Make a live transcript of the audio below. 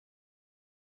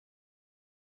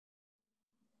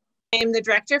I'm the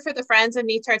director for the Friends of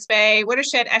Netarts Bay,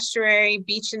 Watershed, Estuary,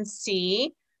 Beach, and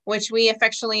Sea, which we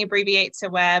affectionately abbreviate to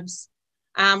WEBS.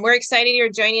 We're excited you're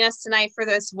joining us tonight for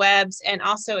this WEBS and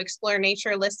also Explore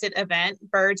Nature listed event,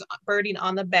 Birding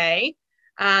on the Bay.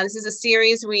 This is a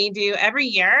series we do every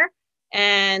year.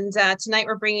 And tonight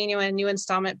we're bringing you a new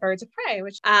installment, Birds of Prey.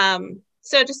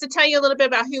 So just to tell you a little bit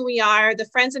about who we are, the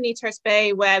Friends of Netarts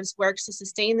Bay WEBS works to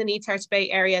sustain the Netarts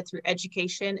Bay area through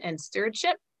education and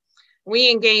stewardship.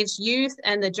 We engage youth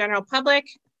and the general public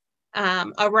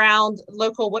around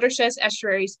local watersheds,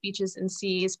 estuaries, beaches, and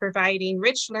seas, providing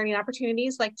rich learning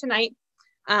opportunities like tonight,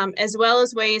 as well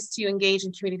as ways to engage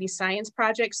in community science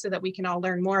projects so that we can all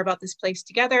learn more about this place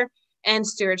together and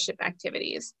stewardship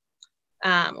activities.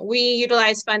 We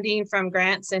utilize funding from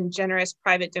grants and generous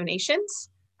private donations.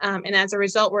 And as a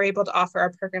result, we're able to offer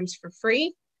our programs for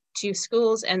free to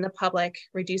schools and the public,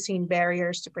 reducing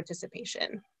barriers to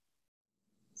participation.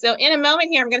 So in a moment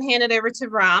here, I'm going to hand it over to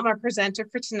Ram, our presenter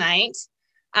for tonight.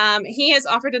 He has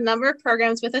offered a number of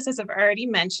programs with us, as I've already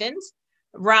mentioned.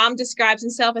 Ram describes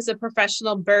himself as a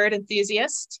professional bird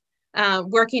enthusiast,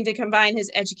 working to combine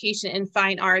his education in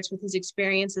fine arts with his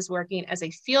experiences working as a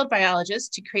field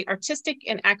biologist to create artistic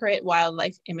and accurate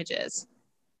wildlife images.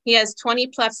 He has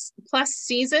 20 plus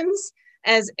seasons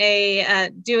as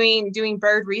doing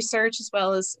bird research as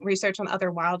well as research on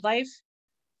other wildlife.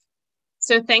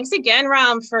 So thanks again,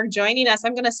 Ram, for joining us.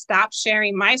 I'm going to stop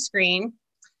sharing my screen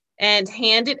and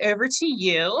hand it over to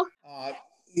you.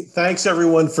 Thanks,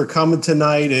 everyone, for coming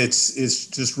tonight. It's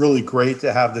just really great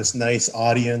to have this nice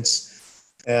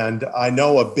audience. And I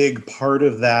know a big part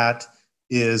of that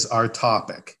is our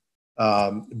topic.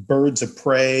 Birds of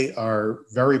prey are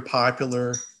very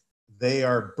popular. They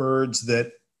are birds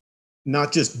that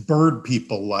not just bird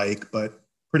people like, but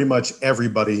pretty much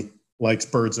everybody likes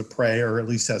birds of prey, or at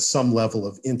least has some level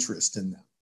of interest in them.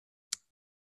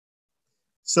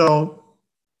 So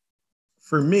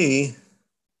for me,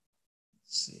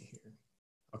 let's see here.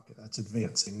 Okay, that's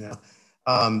advancing now.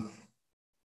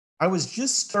 I was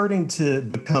just starting to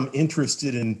become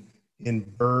interested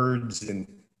in birds in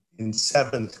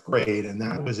 7th grade, and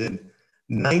that was in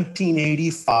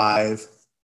 1985.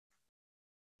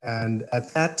 And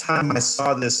at that time, I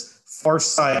saw this Far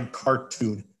Side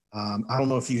cartoon. I don't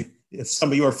know if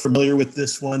some of you are familiar with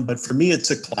this one, but for me,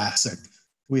 it's a classic.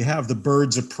 We have the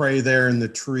birds of prey there in the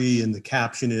tree, and the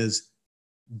caption is,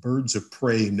 "Birds of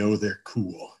prey know they're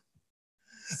cool."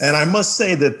 And I must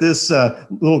say that this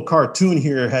little cartoon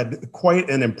here had quite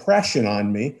an impression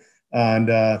on me. And,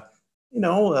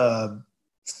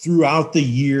 throughout the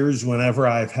years, whenever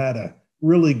I've had a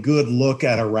really good look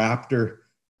at a raptor,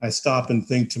 I stop and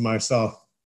think to myself,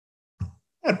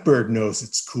 that bird knows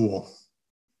it's cool.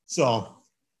 So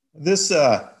this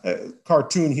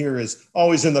cartoon here is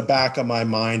always in the back of my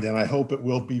mind, and I hope it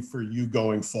will be for you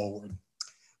going forward.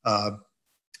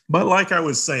 But like I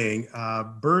was saying,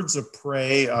 birds of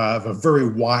prey have a very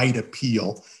wide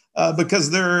appeal because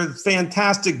they're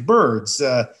fantastic birds.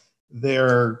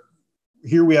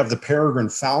 Here we have the peregrine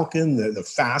falcon, the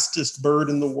fastest bird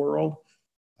in the world.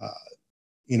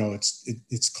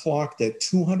 It's clocked at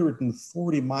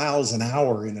 240 miles an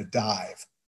hour in a dive.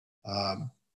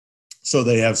 So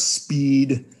they have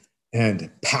speed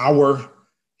and power.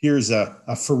 Here's a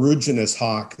ferruginous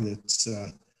hawk that's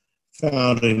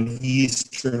found in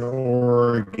eastern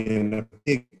Oregon, a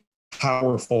big,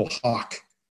 powerful hawk.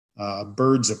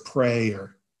 Birds of prey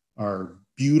are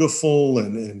beautiful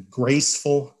and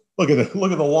graceful. Look at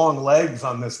the long legs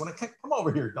on this one. Come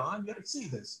over here, Don. You gotta see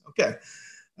this. Okay.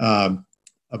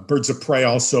 Birds of prey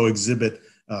also exhibit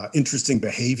interesting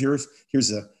behaviors.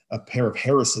 Here's a pair of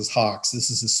Harris's hawks. This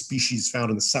is a species found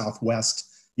in the Southwest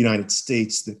United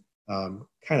States that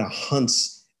kind of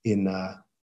hunts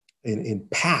in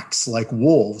packs like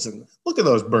wolves. And look at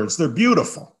those birds. They're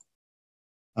beautiful.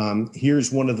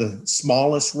 Here's one of the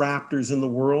smallest raptors in the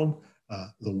world,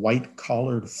 the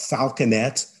white-collared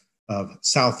falconet of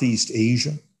Southeast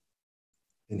Asia.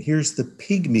 And here's the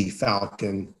pygmy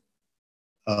falcon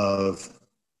of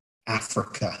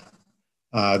Africa.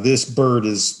 This bird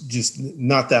is just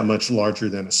not that much larger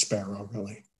than a sparrow,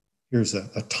 really. Here's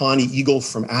a tawny eagle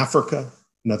from Africa,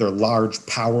 another large,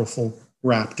 powerful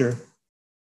raptor.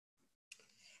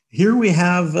 Here we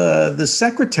have the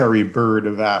secretary bird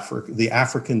of Africa, the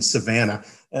African savanna.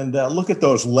 And look at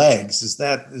those legs. Is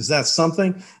that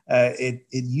something? It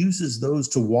uses those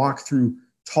to walk through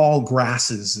tall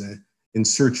grasses in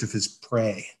search of his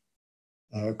prey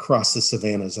across the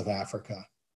savannas of Africa.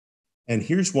 And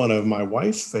here's one of my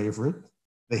wife's favorite,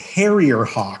 the harrier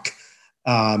hawk.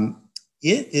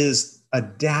 It is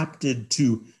adapted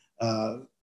to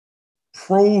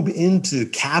probe into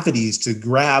cavities to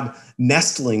grab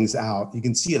nestlings out. You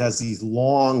can see it has these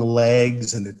long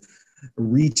legs and it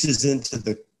reaches into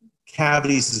the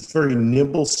cavities. It's very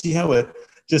nimble. See how it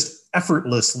just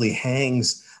effortlessly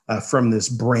hangs from this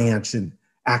branch and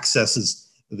accesses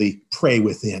the prey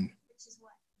within.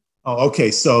 Oh,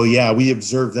 okay. So yeah, we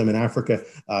observed them in Africa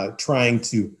trying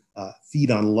to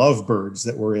feed on lovebirds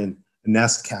that were in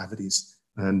nest cavities.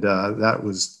 And that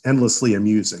was endlessly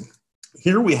amusing.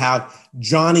 Here we have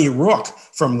Johnny Rook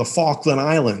from the Falkland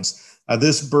Islands.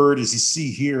 This bird, as you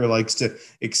see here, likes to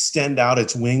extend out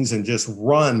its wings and just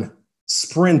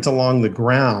sprint along the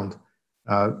ground.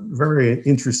 Very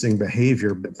interesting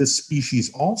behavior. But this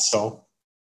species also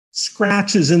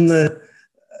scratches in the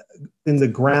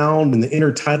ground in the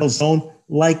intertidal zone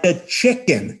like a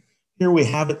chicken. Here we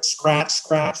have it scratch,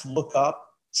 scratch, look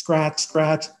up, scratch,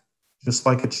 scratch, just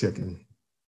like a chicken.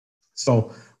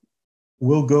 So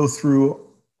we'll go through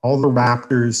all the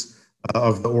raptors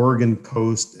of the Oregon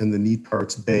coast and the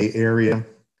Netarts Bay area.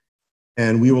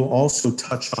 And we will also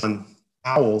touch on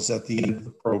owls at the end of the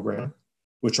program,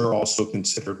 which are also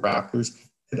considered raptors,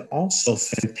 and also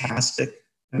fantastic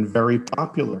and very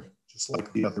popular, just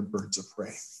like the other birds of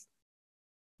prey.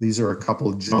 These are a couple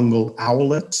of jungle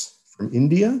owlets from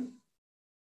India.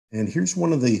 And here's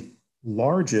one of the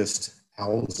largest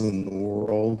owls in the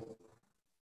world.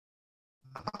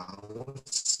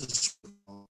 What's this?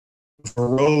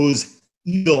 Rose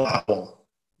eagle owl.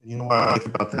 You know what I like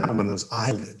about that? One of those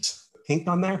eyelids. The pink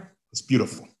on there? It's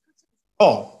beautiful.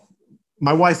 Oh,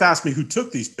 my wife asked me who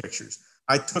took these pictures.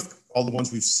 I took all the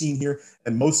ones we've seen here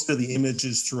and most of the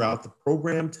images throughout the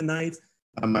program tonight.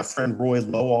 My friend Roy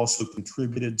Lowe also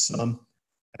contributed some.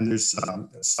 And there's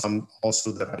some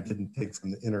also that I didn't take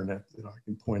from the internet that I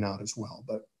can point out as well.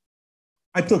 But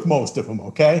I took most of them,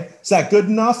 okay? Is that good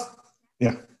enough?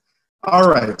 Yeah. All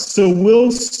right, so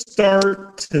we'll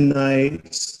start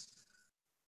tonight's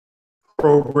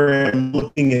program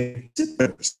looking at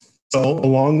accipiters. So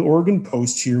along the Oregon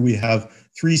coast here, we have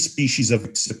 3 species of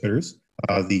accipiters,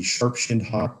 the sharp-shinned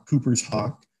hawk, Cooper's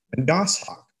hawk, and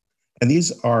goshawk. And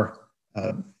these are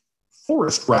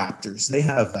forest raptors. They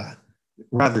have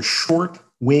rather short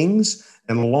wings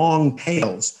and long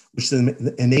tails, which then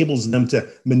enables them to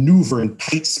maneuver in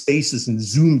tight spaces and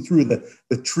zoom through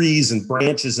the trees and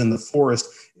branches in the forest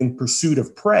in pursuit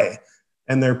of prey.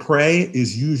 And their prey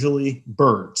is usually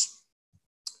birds.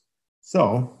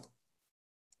 So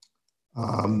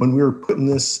when we were putting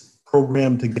this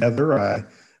program together, I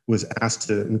was asked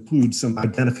to include some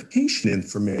identification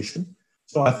information.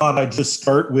 So I thought I'd just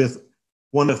start with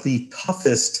one of the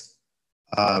toughest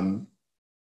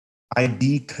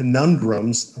ID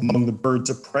conundrums among the birds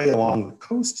of prey along the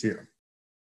coast here.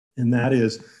 And that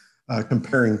is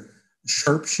comparing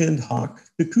sharp-shinned hawk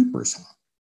to Cooper's hawk.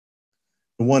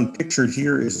 The one pictured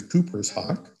here is a Cooper's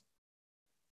hawk,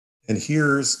 and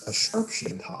here's a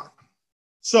sharp-shinned hawk.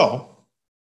 So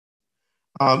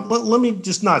let me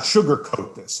just not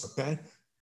sugarcoat this, okay?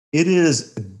 It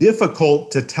is difficult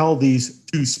to tell these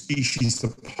 2 species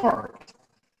apart.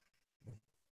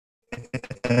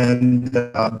 And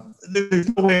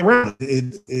there's no way around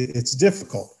it. It's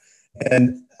difficult.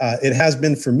 And it has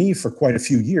been for me for quite a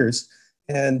few years.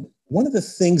 And one of the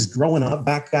things growing up,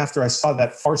 back after I saw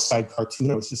that Far Side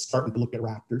cartoon, I was just starting to look at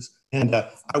raptors. And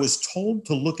I was told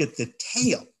to look at the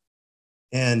tail.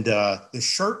 And the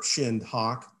sharp-shinned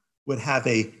hawk would have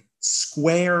a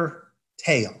square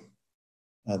tail.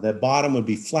 The bottom would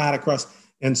be flat across.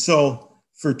 And so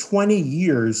for 20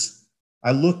 years,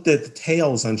 I looked at the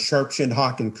tails on sharp-shinned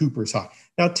hawk and Cooper's hawk.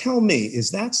 Now tell me, is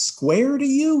that square to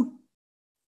you?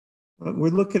 We're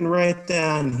looking right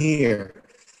down here.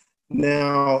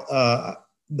 Now,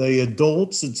 the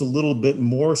adults, it's a little bit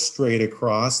more straight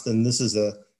across than this is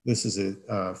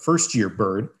a first-year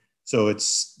bird. So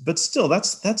but still,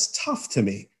 that's tough to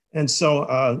me. And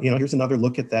so, here's another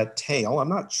look at that tail. I'm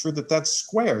not sure that that's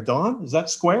square. Dawn, is that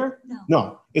square?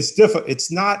 No, it's different. It's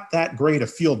not that great a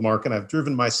field mark, and I've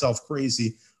driven myself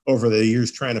crazy over the years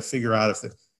trying to figure out if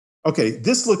okay,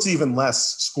 this looks even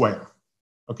less square.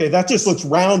 Okay, that just looks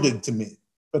rounded to me,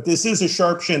 but this is a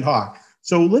sharp-shinned hawk.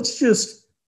 So let's just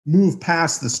move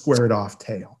past the squared off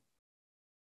tail.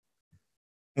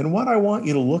 And what I want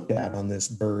you to look at on this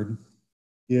bird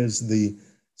is the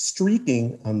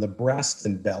streaking on the breast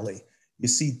and belly. You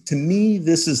see, to me,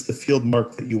 this is the field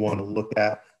mark that you want to look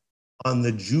at on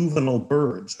the juvenile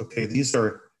birds. Okay, these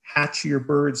are hatchier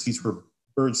birds. These were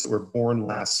birds that were born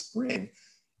last spring.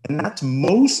 And that's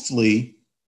mostly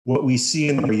what we see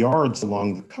in our yards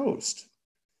along the coast.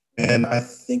 And I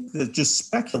think that, just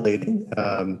speculating,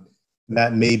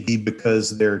 that may be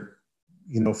because they're,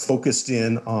 focused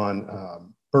in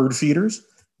on bird feeders.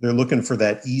 They're looking for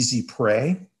that easy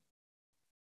prey.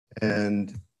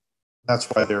 And that's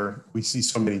why we see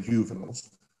so many juveniles.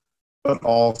 But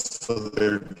also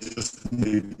they're just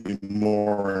maybe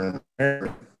more.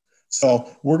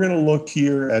 So we're going to look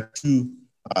here at two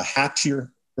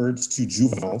hatchier birds, two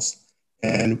juveniles.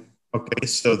 And okay,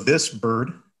 so this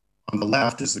bird on the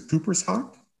left is the Cooper's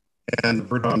hawk, and the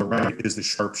bird on the right is the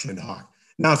sharp-shinned hawk.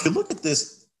 Now, if you look at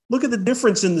this, look at the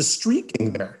difference in the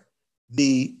streaking there.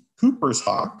 The Cooper's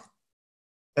hawk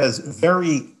has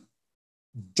very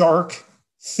dark,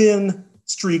 thin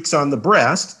streaks on the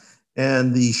breast,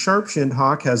 and the sharp-shinned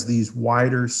hawk has these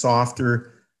wider, softer,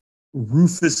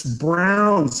 rufous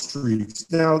brown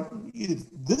streaks. Now,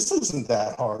 this isn't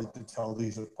that hard to tell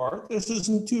these apart. This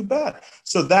isn't too bad.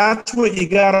 So that's what you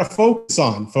got to focus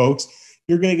on, folks.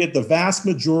 You're going to get the vast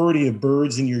majority of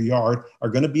birds in your yard are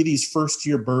going to be these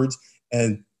first-year birds,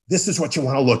 and this is what you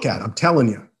want to look at. I'm telling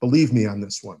you. Believe me on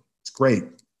this one. It's great.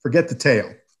 Forget the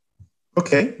tail.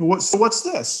 Okay, so what's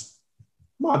this?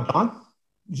 Come on, Don.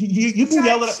 You can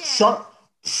yell at it. Sharp.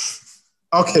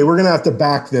 Okay, we're going to have to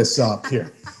back this up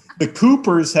here. The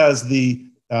Cooper's has the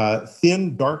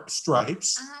thin, dark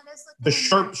stripes. The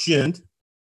sharp-shinned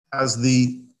has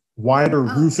the wider,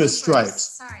 rufous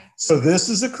stripes. Sorry. So this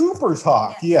is a Cooper's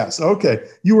hawk. Yes. Okay.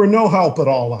 You were no help at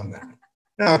all on that.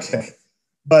 Okay.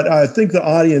 But I think the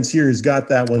audience here has got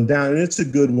that one down, and it's a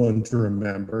good one to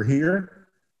remember here.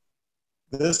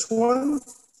 This one.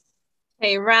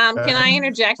 Hey, Ram, can I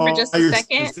interject for just a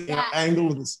second?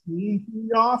 Angle of the screen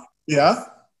off. Yeah.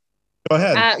 Go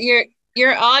ahead.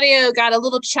 Your audio got a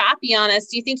little choppy on us.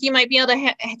 Do you think you might be able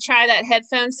to try that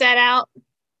headphone set out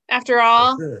after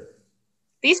all? Sure.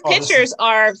 These pictures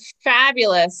are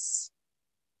fabulous.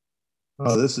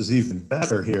 Oh, this is even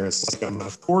better here. It's like I'm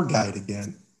a tour guide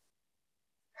again.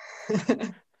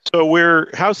 So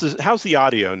how's the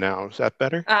audio now? Is that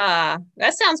better?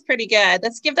 That sounds pretty good.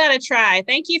 Let's give that a try.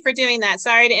 Thank you for doing that.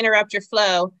 Sorry to interrupt your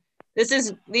flow.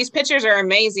 These pictures are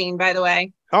amazing, by the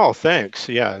way. Oh, thanks.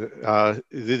 Yeah.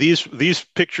 These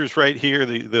pictures right here,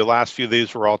 the last few of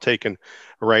these were all taken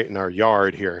right in our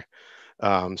yard here.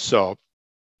 So,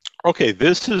 okay,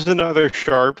 this is another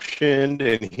sharp-shinned,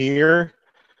 and here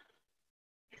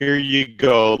you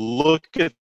go. Look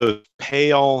at the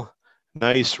pale,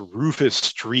 nice rufous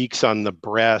streaks on the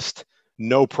breast,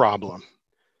 no problem.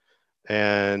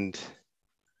 And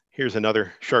here's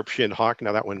another sharp-shinned hawk.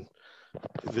 Now that one,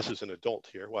 this is an adult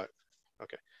here. What?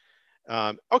 Okay.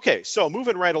 Okay, so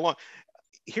moving right along.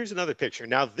 Here's another picture.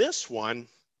 Now this one,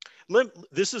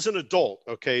 this is an adult,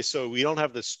 okay? So we don't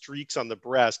have the streaks on the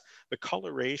breast. The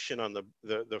coloration on the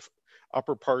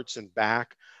upper parts and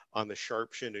back on the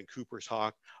sharp-shinned and Cooper's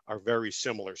hawk are very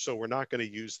similar. So we're not going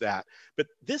to use that. But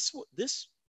this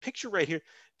picture right here,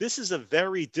 this is a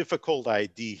very difficult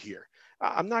ID here.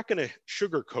 I'm not going to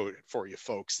sugarcoat it for you,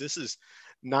 folks. This is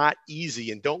not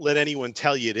easy, and don't let anyone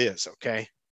tell you it is, okay?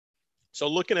 So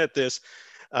looking at this,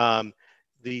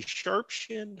 the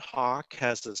sharp-shinned hawk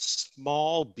has a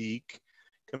small beak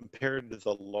compared to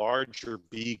the larger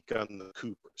beak on the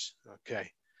Cooper's, okay?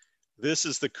 This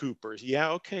is the Cooper's.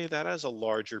 Yeah, okay, that has a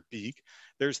larger beak.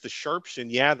 There's the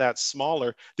sharp-shinned. Yeah, that's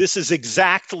smaller. This is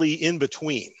exactly in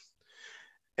between.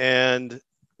 And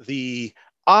the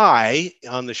eye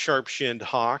on the sharp-shinned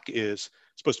hawk is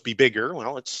supposed to be bigger.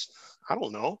 Well, I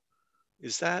don't know.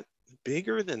 Is that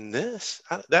bigger than this?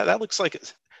 That looks like a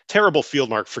terrible field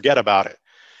mark. Forget about it.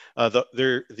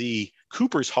 The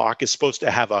Cooper's hawk is supposed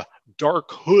to have a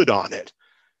dark hood on it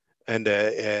and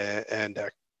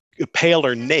a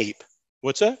paler nape.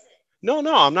 What's that? No,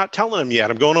 I'm not telling them yet.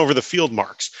 I'm going over the field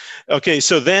marks. Okay,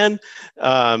 so then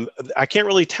I can't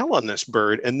really tell on this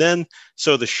bird. And then,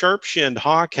 so the sharp-shinned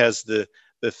hawk has the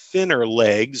thinner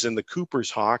legs, and the Cooper's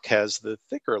hawk has the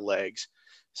thicker legs.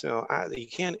 So you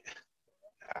can't,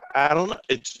 I don't know.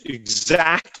 It's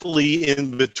exactly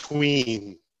in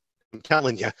between. I'm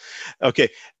telling you. Okay.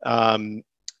 And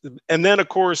then, of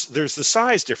course, there's the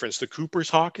size difference. The Cooper's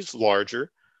hawk is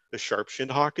larger. The sharp-shinned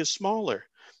hawk is smaller.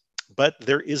 But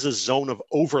there is a zone of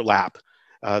overlap.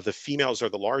 The females are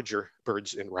the larger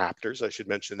birds in raptors. I should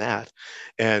mention that.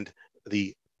 And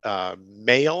the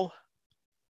male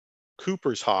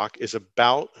Cooper's hawk is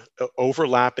about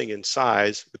overlapping in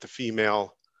size with the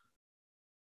female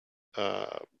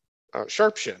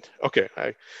sharp-shinned. Okay.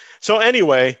 So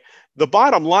anyway, the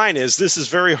bottom line is this is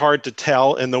very hard to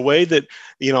tell. And the way that,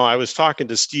 I was talking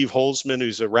to Steve Holzman,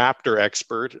 who's a raptor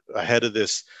expert ahead of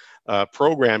this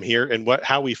program here, and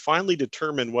how we finally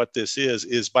determine what this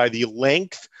is by the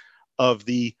length of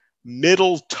the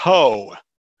middle toe.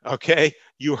 Okay,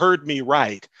 you heard me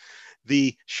right.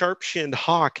 The sharp-shinned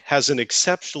hawk has an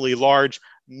exceptionally large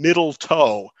middle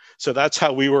toe. So that's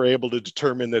how we were able to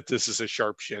determine that this is a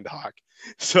sharp-shinned hawk.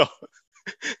 So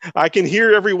I can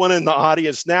hear everyone in the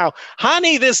audience now.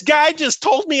 Honey, this guy just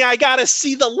told me I got to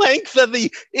see the length of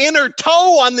the inner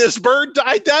toe on this bird to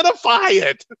identify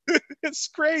it. It's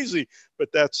crazy. But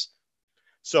that's,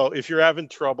 so if you're having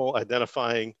trouble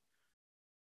identifying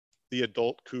the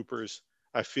adult Coopers,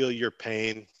 I feel your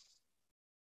pain.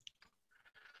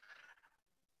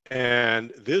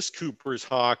 And this Cooper's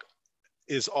hawk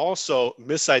is also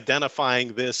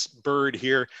misidentifying this bird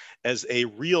here as a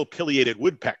real pileated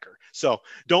woodpecker. So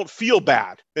don't feel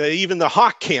bad. Even the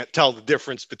hawk can't tell the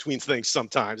difference between things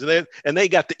sometimes. And they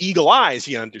got the eagle eyes,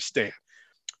 you understand.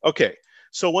 Okay,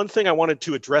 so one thing I wanted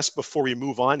to address before we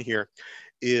move on here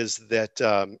is that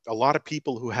a lot of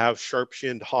people who have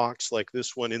sharp-shinned hawks like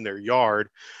this one in their yard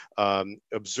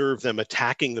observe them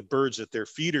attacking the birds at their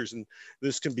feeders, and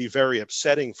this can be very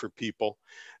upsetting for people,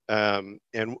 and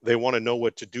they want to know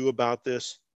what to do about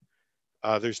this.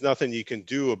 There's nothing you can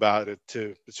do about it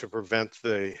to prevent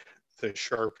the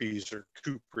Sharpies or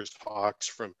Cooper's hawks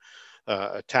from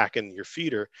attacking your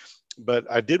feeder. But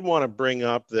I did want to bring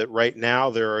up that right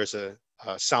now there is a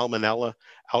salmonella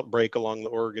outbreak along the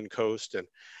Oregon coast,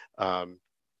 and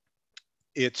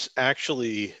it's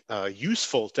actually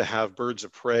useful to have birds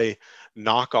of prey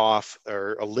knock off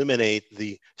or eliminate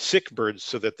the sick birds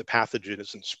so that the pathogen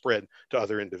isn't spread to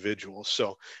other individuals.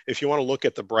 So if you want to look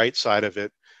at the bright side of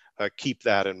it, keep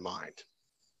that in mind.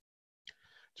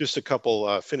 Just a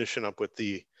couple, finishing up with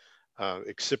the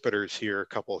accipiters here, a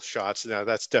couple of shots. Now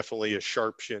that's definitely a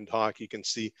sharp-shinned hawk. You can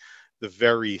see the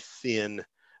very thin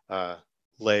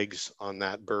legs on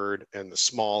that bird and the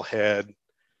small head,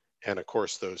 and of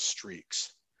course those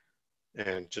streaks.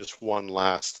 And just one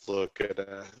last look at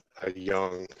a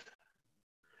young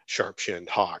sharp-shinned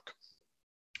hawk.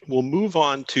 We'll move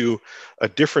on to a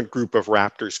different group of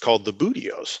raptors called the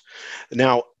Bootios.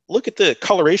 Now, look at the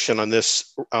coloration on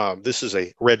this. This is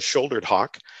a red-shouldered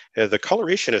hawk. The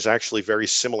coloration is actually very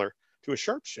similar to a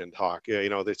sharp-shinned hawk. You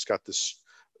know, it's got this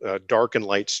dark and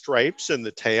light stripes in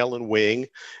the tail and wing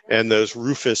and those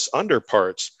rufous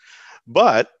underparts.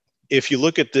 But if you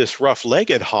look at this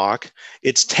rough-legged hawk,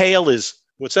 its tail is,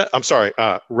 what's that? I'm sorry,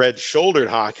 red-shouldered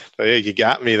hawk. Hey, you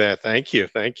got me there. Thank you,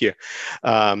 thank you.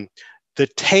 The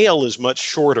tail is much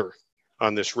shorter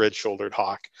on this red-shouldered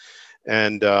hawk.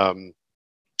 And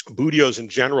Bootios in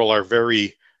general are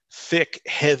very thick,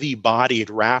 heavy-bodied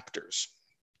raptors.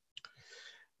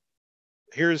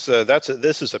 Here's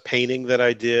this is a painting that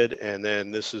I did, and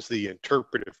then this is the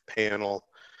interpretive panel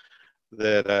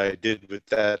that I did with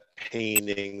that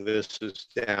painting. This is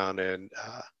down at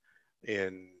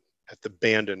the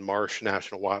Bandon Marsh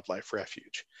National Wildlife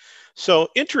Refuge. So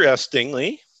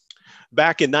interestingly,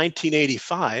 back in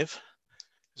 1985, it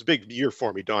was a big year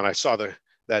for me, Don. I saw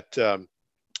that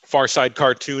Far Side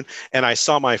cartoon, and I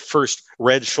saw my first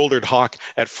red-shouldered hawk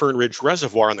at Fern Ridge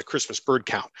Reservoir on the Christmas bird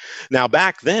count. Now,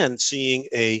 back then, seeing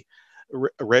a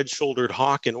red-shouldered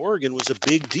hawk in Oregon was a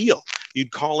big deal.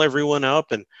 You'd call everyone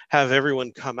up and have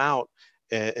everyone come out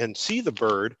and see the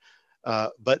bird.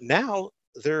 But now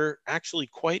they're actually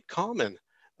quite common,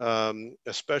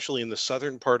 especially in the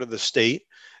southern part of the state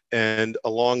and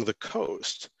along the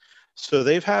coast. So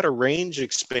they've had a range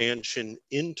expansion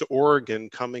into Oregon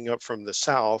coming up from the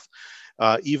south.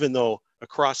 Even though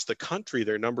across the country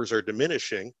their numbers are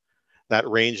diminishing, that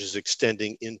range is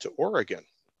extending into Oregon.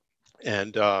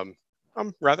 And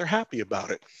I'm rather happy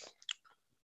about it.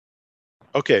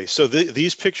 Okay, so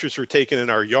these pictures were taken in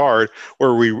our yard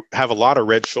where we have a lot of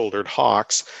red-shouldered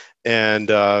hawks, and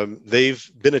they've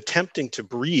been attempting to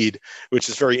breed, which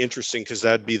is very interesting because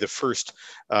that'd be the first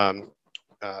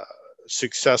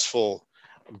successful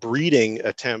breeding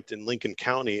attempt in Lincoln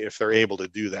County if they're able to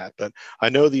do that. But I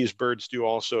know these birds do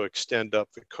also extend up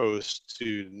the coast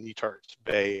to Netarts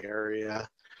Bay area.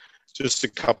 Just a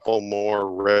couple more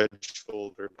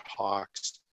red-shouldered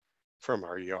hawks from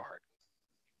our yard.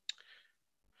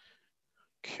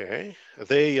 Okay,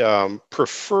 they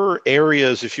prefer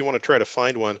areas, if you want to try to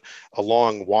find one,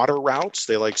 along water routes.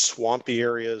 They like swampy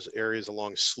areas, areas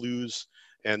along sloughs,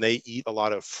 and they eat a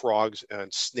lot of frogs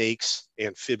and snakes,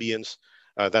 amphibians.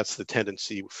 That's the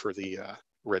tendency for the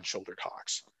red-shouldered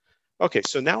hawks. Okay,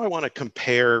 so now I want to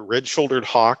compare red-shouldered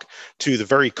hawk to the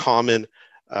very common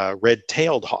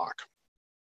red-tailed hawk.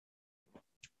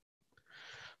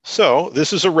 So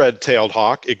this is a red-tailed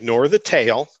hawk. Ignore the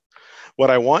tail. What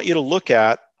I want you to look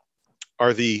at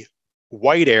are the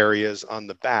white areas on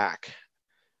the back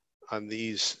on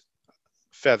these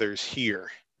feathers here.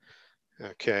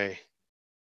 Okay.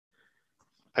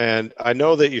 And I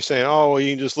know that you're saying, oh, well,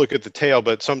 you can just look at the tail,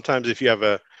 but sometimes if you have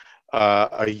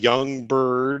a young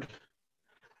bird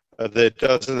that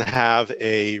doesn't have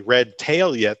a red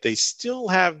tail yet, they still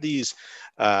have these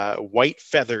white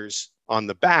feathers on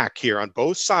the back here on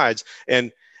both sides.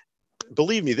 And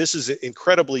believe me, this is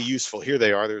incredibly useful. Here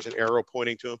they are. There's an arrow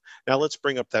pointing to them. Now let's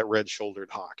bring up that red-shouldered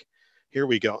hawk. Here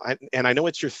we go. And I know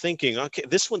what you're thinking. Okay,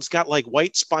 this one's got like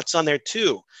white spots on there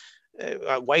too,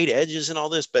 white edges and all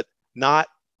this, but not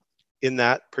in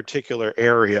that particular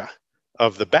area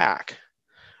of the back.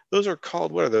 Those are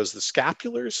called, what are those? The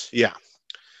scapulars? Yeah.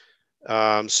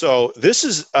 So this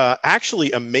is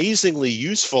actually amazingly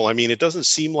useful. I mean, it doesn't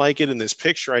seem like it in this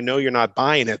picture. I know you're not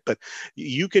buying it, but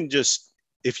you can just,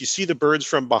 if you see the birds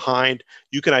from behind,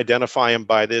 you can identify them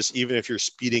by this, even if you're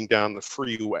speeding down the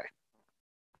freeway.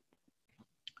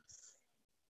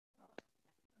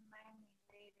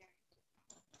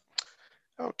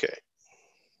 Okay.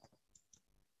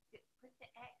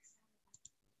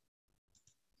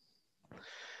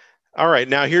 All right,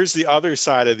 now here's the other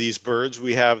side of these birds.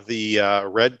 We have the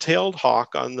red-tailed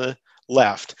hawk on the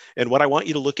left. And what I want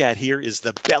you to look at here is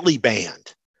the belly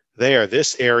band. There,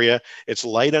 this area, it's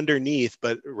light underneath,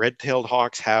 but red-tailed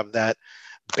hawks have that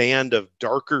band of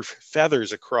darker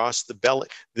feathers across the belly.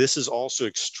 This is also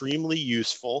extremely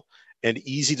useful and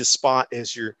easy to spot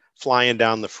as you're flying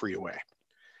down the freeway.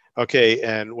 Okay,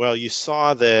 and well, you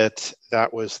saw that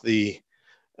that was the,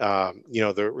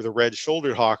 the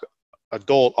red-shouldered hawk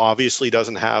adult obviously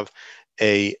doesn't have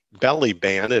a belly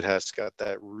band. It has got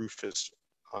that rufous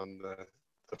on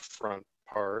the front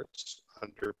parts,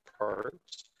 under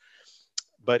parts.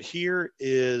 But here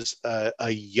is a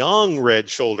young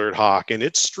red-shouldered hawk, and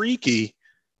it's streaky,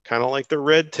 kind of like the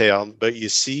red-tailed, but you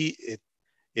see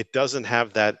it doesn't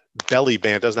have that belly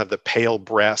band, doesn't have the pale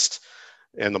breast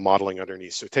and the mottling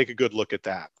underneath. So take a good look at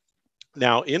that.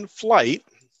 Now in flight,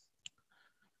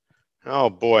 oh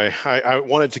boy, I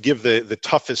wanted to give the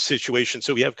toughest situation.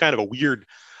 So we have kind of a weird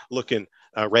looking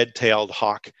red-tailed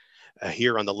hawk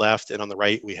here on the left, and on the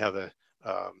right we have a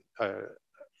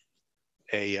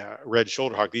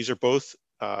red-shouldered hawk. These are both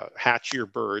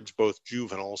hatchier birds, both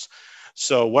juveniles.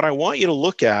 So what I want you to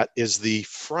look at is the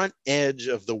front edge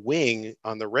of the wing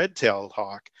on the red-tailed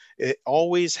hawk. It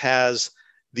always has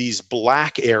these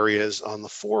black areas on the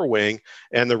forewing,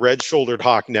 and the red-shouldered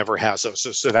hawk never has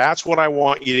those. So that's what I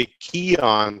want you to key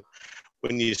on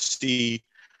when you see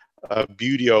a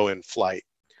Buteo in flight.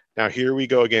 Now here we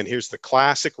go again. Here's the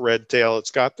classic red tail. It's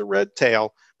got the red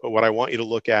tail, but what I want you to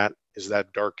look at is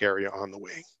that dark area on the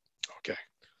wing. Okay.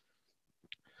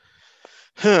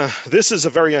 This is a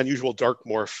very unusual dark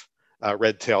morph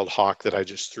red-tailed hawk that I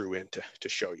just threw in to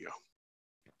show you.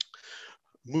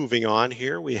 Moving on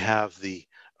here, we have the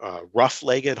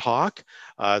rough-legged hawk.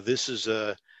 This is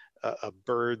a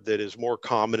bird that is more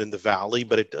common in the valley,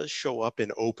 but it does show up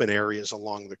in open areas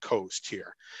along the coast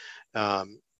here.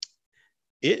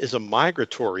 It is a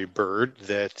migratory bird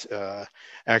that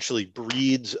actually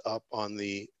breeds up on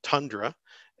the tundra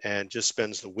and just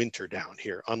spends the winter down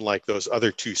here, unlike those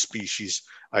other two species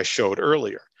I showed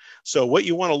earlier. So what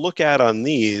you want to look at on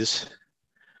these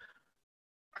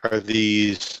are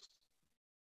these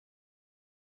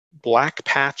black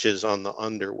patches on the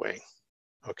underwing.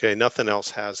 Okay, nothing else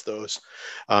has those.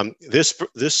 This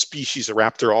species of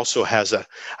raptor also has a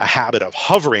habit of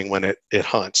hovering when it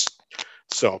hunts.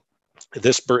 So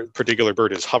this particular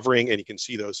bird is hovering, and you can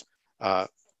see those,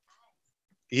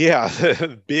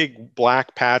 big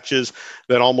black patches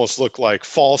that almost look like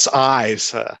false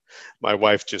eyes. My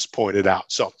wife just pointed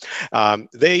out. So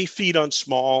they feed on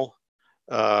small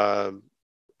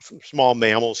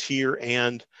mammals here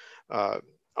and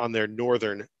on their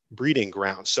northern breeding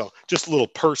grounds. So just a little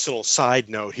personal side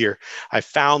note here. I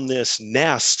found this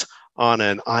nest on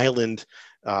an island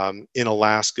in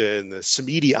Alaska in the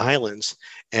Samiti Islands.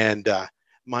 And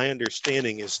my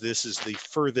understanding is this is the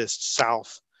furthest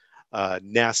south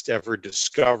nest ever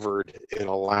discovered in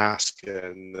Alaska.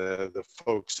 And the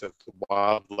folks at the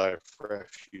Wildlife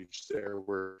Refuge there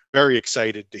were very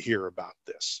excited to hear about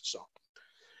this. So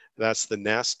that's the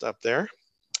nest up there.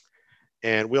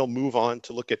 And we'll move on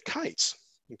to look at kites.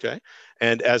 Okay.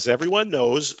 And as everyone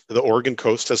knows, the Oregon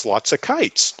coast has lots of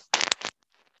kites.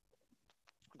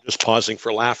 Just pausing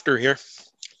for laughter here.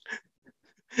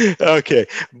 Okay.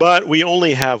 But we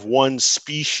only have one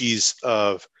species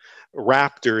of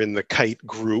raptor in the kite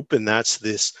group, and that's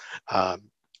this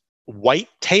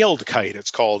white-tailed kite.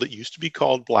 It's called, it used to be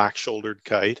called black-shouldered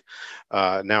kite.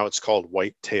 Now it's called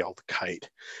white-tailed kite.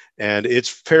 And it's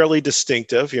fairly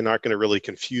distinctive. You're not going to really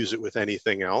confuse it with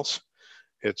anything else.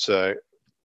 It's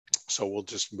so we'll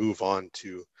just move on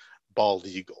to bald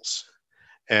eagles.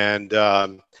 And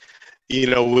you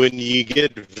know, when you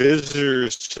get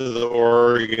visitors to the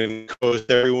Oregon coast,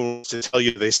 everyone wants to tell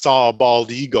you they saw a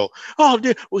bald eagle. Oh,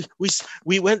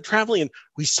 we went traveling and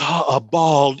we saw a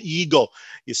bald eagle.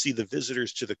 You see, the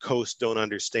visitors to the coast don't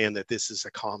understand that this is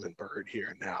a common bird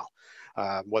here now.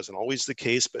 Wasn't always the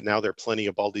case, but now there are plenty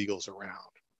of bald eagles around.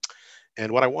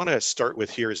 And what I want to start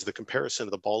with here is the comparison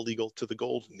of the bald eagle to the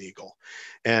golden eagle.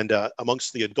 And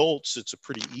amongst the adults, it's a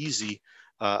pretty easy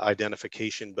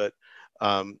identification, but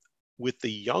with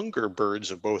the younger birds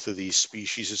of both of these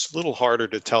species, it's a little harder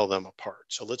to tell them apart.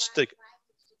 So let's take.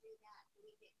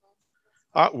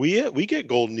 We get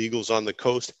golden eagles on the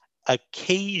coast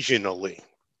occasionally.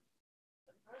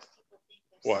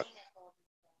 What?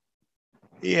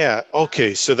 Yeah,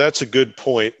 okay, so that's a good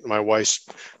point. My wife's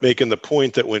making the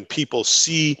point that when people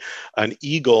see an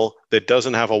eagle that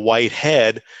doesn't have a white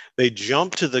head, they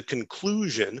jump to the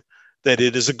conclusion that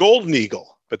it is a golden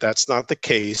eagle, but that's not the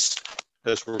case,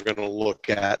 as we're going to look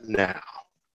at now.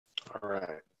 All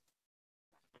right.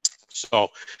 So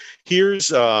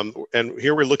here's, and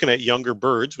here we're looking at younger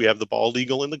birds. We have the bald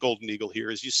eagle and the golden eagle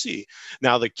here, as you see.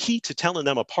 Now, the key to telling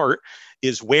them apart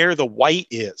is where the white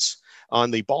is. On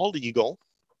the bald eagle,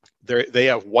 they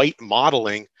have white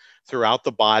mottling throughout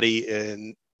the body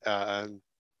and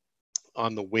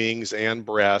on the wings and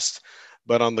breast.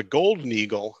 But on the golden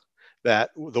eagle,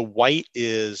 that the white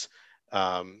is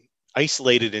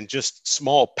isolated in just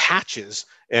small patches,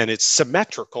 and it's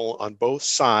symmetrical on both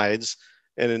sides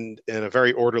and in a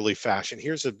very orderly fashion.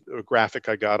 Here's a graphic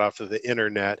I got off of the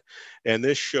internet, and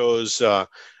this shows,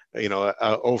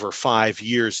 over 5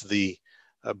 years, the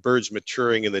birds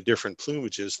maturing in the different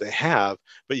plumages they have.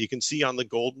 But you can see on the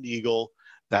golden eagle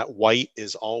that white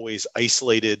is always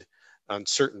isolated on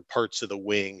certain parts of the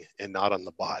wing and not on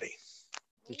the body.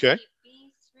 Okay.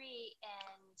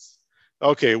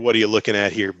 Okay, what are you looking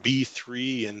at here?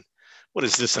 B3, and what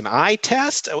is this, an eye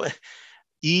test?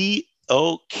 E,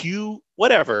 O, Q,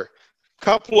 whatever. A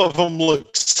couple of them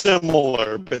look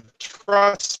similar, but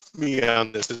trust me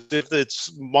on this. If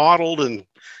it's modeled, and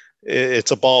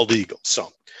it's a bald eagle.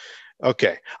 So,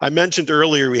 okay. I mentioned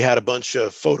earlier we had a bunch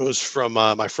of photos from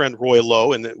my friend Roy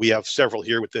Lowe, and we have several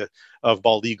here with of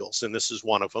bald eagles, and this is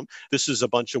one of them. This is a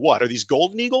bunch of what? Are these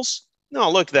golden eagles?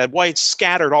 No, look, that white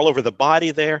scattered all over the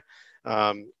body there.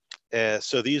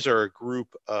 So these are a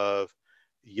group of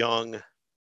young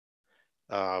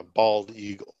bald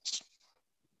eagles.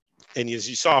 And as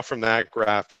you saw from that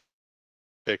graphic,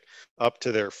 up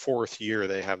to their 4th year,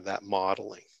 they have that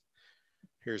mottling.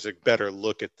 Here's a better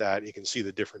look at that. You can see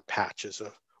the different patches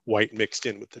of white mixed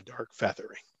in with the dark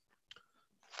feathering.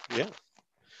 Yeah.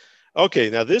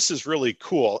 Okay, now this is really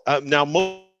cool. Now,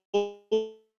 most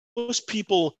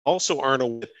people also aren't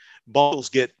aware that bald eagles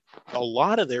get a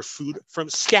lot of their food from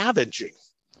scavenging.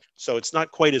 So it's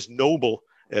not quite as noble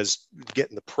as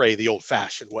getting the prey the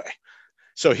old-fashioned way.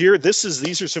 So here,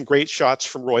 these are some great shots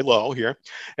from Roy Lowe here.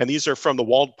 And these are from the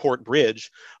Waldport Bridge,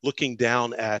 looking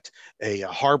down at a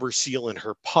harbor seal and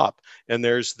her pup. And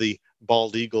there's the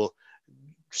bald eagle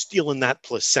stealing that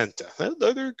placenta.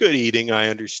 They're good eating, I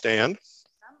understand.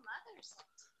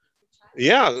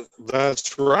 Yeah,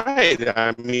 that's right.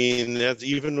 I mean, that's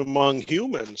even among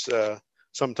humans.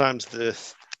 Sometimes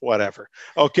whatever.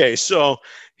 Okay, so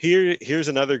here's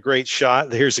another great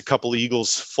shot. Here's a couple of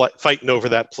eagles fighting over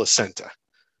that placenta.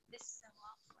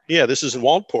 Yeah, this is in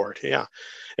Waldport. Yeah,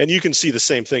 and you can see the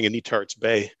same thing in Netarts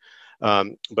Bay.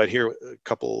 But here, a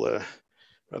couple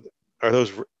are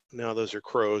those? No, those are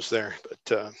crows there.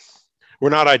 But we're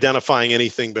not identifying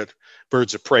anything but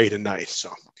birds of prey tonight.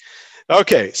 So,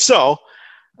 okay, so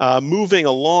moving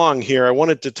along here, I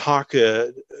wanted to talk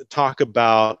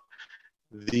about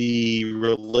the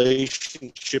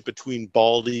relationship between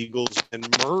bald eagles and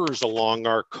murres along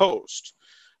our coast.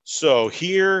 So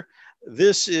here,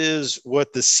 this is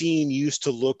what the scene used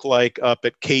to look like up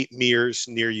at Cape Meares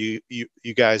near you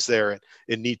guys there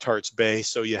in Netarts Bay.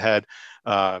 So you had,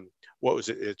 what was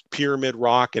it? It's Pyramid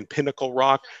Rock and Pinnacle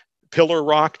Rock. Pillar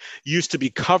Rock used to be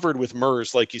covered with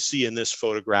murres like you see in this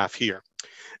photograph here.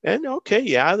 And okay,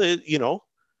 yeah,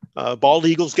 bald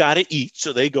eagles got to eat.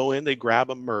 So they go in, they grab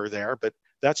a murre there, but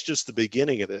that's just the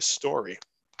beginning of this story,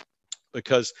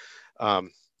 because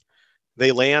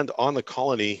they land on the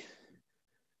colony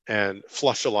and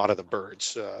flush a lot of the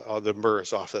birds, the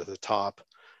murres off at the top.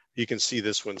 You can see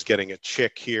this one's getting a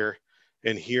chick here.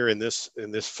 And here in this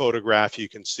photograph, you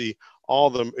can see all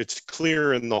of them. It's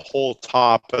clearing the whole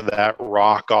top of that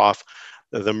rock off.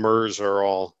 The murres are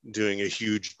all doing a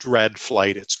huge dread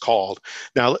flight, it's called.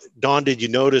 Now, Don, did you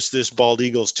notice this bald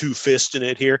eagle's 2 fists in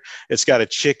it here? It's got a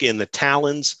chick in the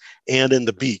talons and in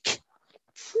the beak.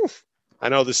 Whew. I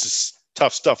know this is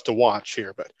tough stuff to watch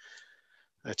here, but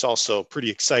It's also pretty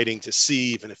exciting to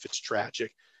see, even if it's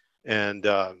tragic. And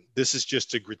this is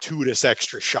just a gratuitous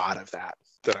extra shot of that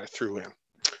I threw in.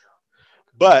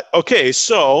 But okay,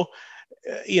 so,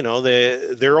 you know,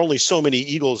 there are only so many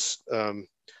eagles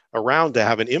around to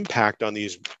have an impact on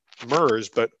these murres,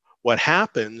 but what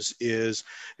happens is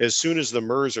as soon as the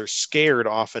murres are scared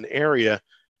off an area,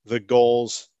 the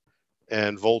gulls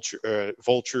and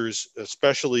vultures,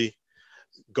 especially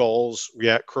gulls,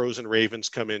 crows and ravens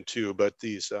come in too, but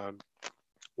these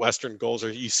western gulls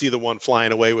you see the one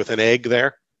flying away with an egg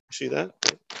there. You see that?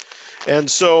 And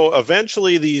so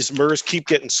eventually these murres keep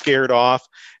getting scared off,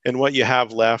 and what you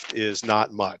have left is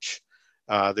not much.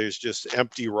 There's just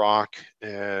empty rock,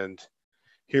 and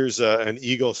here's an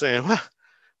eagle saying,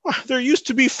 well, there used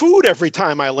to be food every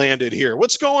time I landed here.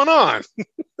 What's going on?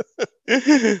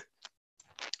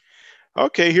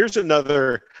 Okay, here's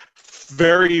another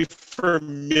very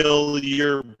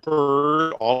familiar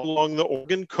bird all along the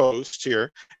Oregon coast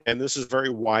here, and this is a very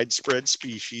widespread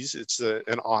species. It's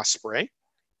an osprey.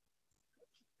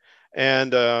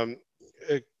 And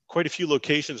quite a few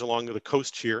locations along the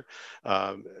coast here,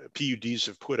 PUDs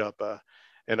have put up,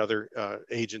 and other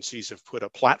agencies have put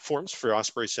up platforms for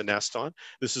ospreys to nest on.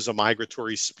 This is a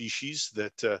migratory species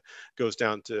that goes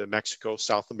down to Mexico,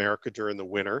 South America during the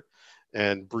winter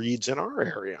and breeds in our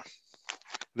area.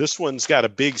 This one's got a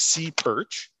big sea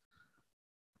perch.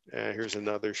 Here's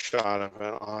another shot of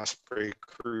an osprey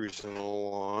cruising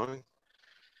along.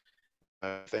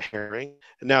 The herring.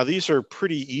 Now these are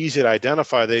pretty easy to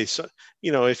identify. They,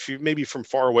 you know, if you maybe from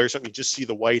far away or something, you just see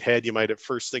the white head, you might at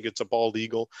first think it's a bald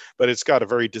eagle, but it's got a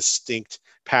very distinct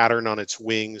pattern on its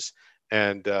wings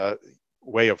and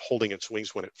way of holding its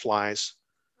wings when it flies.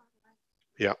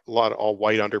 Yeah, a lot of all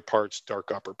white underparts,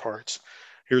 dark upper parts.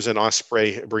 Here's an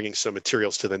osprey bringing some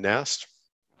materials to the nest.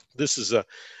 This is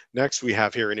next we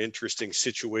have here an interesting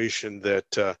situation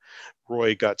that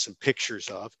Roy got some pictures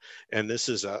of. And this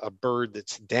is a bird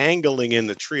that's dangling in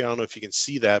the tree. I don't know if you can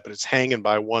see that, but it's hanging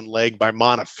by one leg by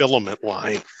monofilament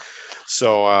line.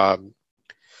 So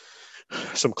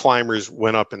some climbers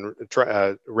went up and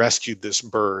rescued this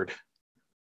bird.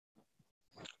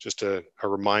 Just a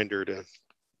reminder to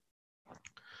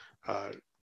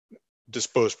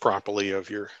dispose properly of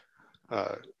your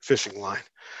fishing line.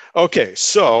 Okay,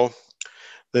 so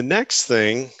the next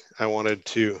thing I wanted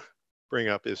to bring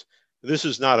up is, this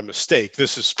is not a mistake.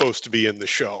 This is supposed to be in the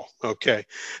show, okay?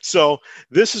 So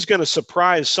this is gonna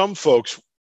surprise some folks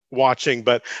watching,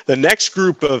 but the next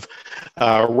group of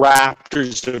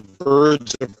raptors and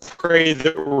birds of prey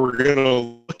that we're gonna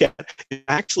look at is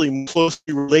actually more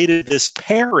closely related to this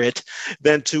parrot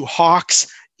than to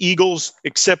hawks, eagles,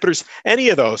 accipiters, any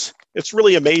of those. It's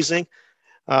really amazing.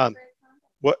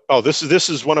 What? Oh, this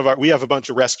is one of our. We have a bunch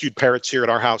of rescued parrots here at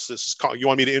our house. This is. You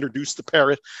want me to introduce the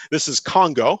parrot? This is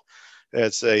Congo.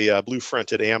 It's a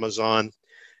blue-fronted Amazon,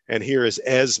 and here is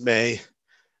Esme.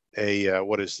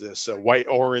 What is this? A white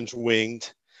orange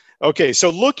winged. Okay, so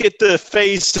look at the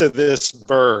face of this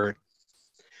bird.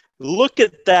 Look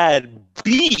at that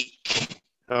beak.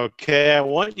 Okay, I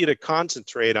want you to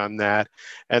concentrate on that,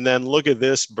 and then look at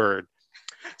this bird.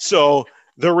 So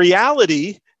the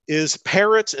reality is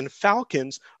parrots and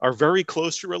falcons are very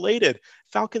closely related.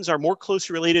 Falcons are more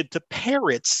closely related to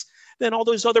parrots than all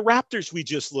those other raptors we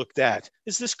just looked at.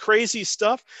 Is this crazy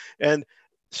stuff? And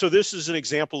so this is an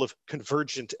example of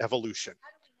convergent evolution.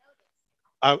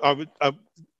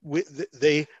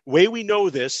 The way we know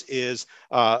this is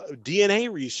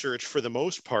DNA research, for the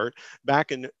most part.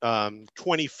 Back in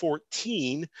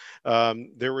 2014,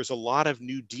 there was a lot of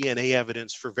new DNA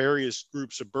evidence for various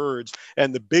groups of birds,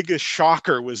 and the biggest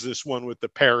shocker was this one with the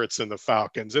parrots and the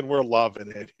falcons, and we're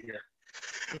loving it here.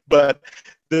 But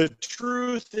the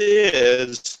truth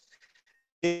is,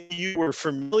 if you were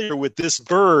familiar with this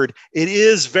bird, it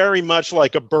is very much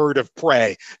like a bird of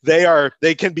prey.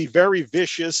 They can be very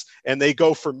vicious, and they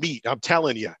go for meat. I'm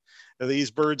telling you,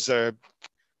 these birds are,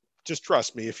 just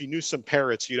trust me, if you knew some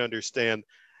parrots, you'd understand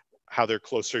how they're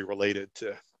closely related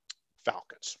to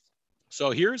falcons.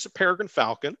 So here's a peregrine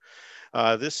falcon.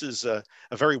 This is a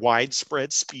very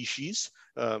widespread species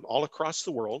all across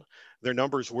the world. Their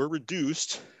numbers were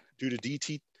reduced due to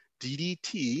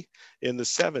DDT in the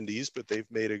 70s, but they've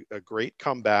made a great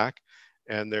comeback,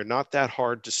 and they're not that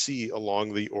hard to see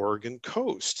along the Oregon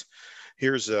coast.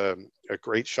 Here's a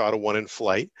great shot of one in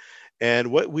flight.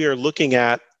 And what we are looking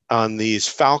at on these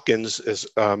falcons is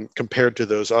compared to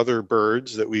those other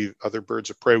birds other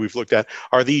birds of prey we've looked at,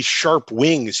 are these sharp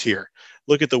wings here.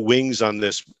 Look at the wings on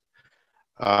this.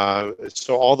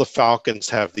 So all the falcons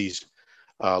have these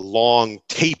long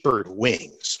tapered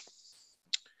wings.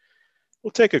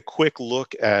 We'll take a quick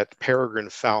look at peregrine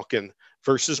falcon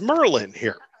versus Merlin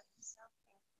here.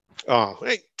 Oh,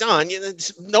 hey, Don,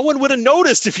 no one would have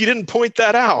noticed if you didn't point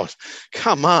that out.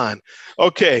 Come on.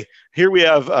 Okay, here we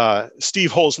have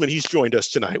Steve Holzman. He's joined us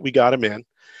tonight. We got him in.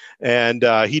 And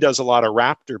he does a lot of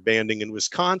raptor banding in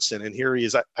Wisconsin. And here he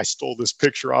is. I stole this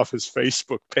picture off his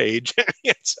Facebook page.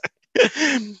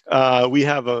 We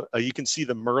have you can see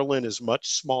the Merlin is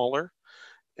much smaller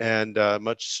and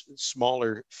much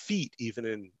smaller feet, even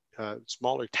in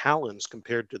smaller talons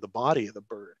compared to the body of the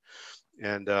bird.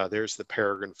 And there's the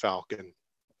peregrine falcon,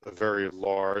 a very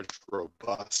large,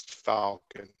 robust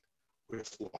falcon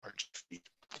with large feet.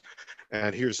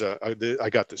 And here's I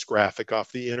got this graphic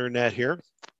off the internet here.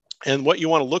 And what you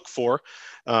want to look for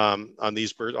on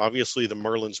these birds, obviously the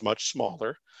Merlin's much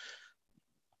smaller,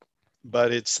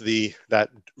 but it's that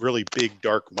really big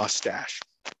dark mustache.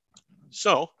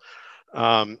 So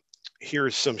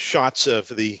here's some shots of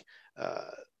the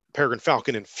peregrine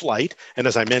falcon in flight. And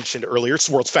as I mentioned earlier, it's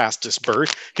the world's fastest bird.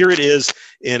 Here it is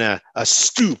in a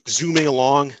stoop zooming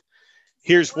along.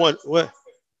 Here's what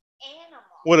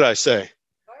did I say?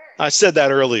 I said that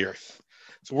earlier.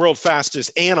 It's the world's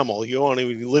fastest animal. You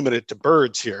only limit it to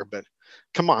birds here, but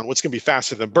come on, what's going to be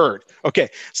faster than a bird? Okay,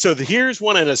 so here's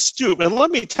one in a stoop. And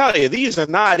let me tell you, these are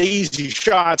not easy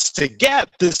shots to get.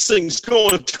 This thing's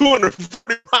going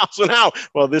 240 miles an hour.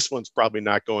 Well, this one's probably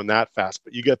not going that fast,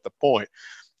 but you get the point.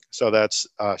 So that's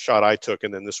a shot I took,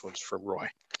 and then this one's from Roy.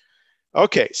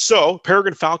 Okay, so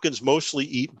peregrine falcons mostly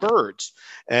eat birds.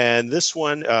 And this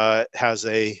one has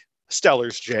a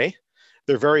Steller's jay.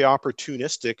 They're very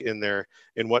opportunistic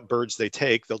in what birds they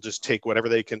take. They'll just take whatever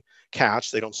they can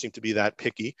catch. They don't seem to be that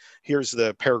picky. Here's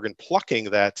the peregrine plucking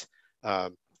that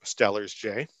Steller's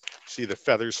jay. See the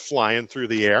feathers flying through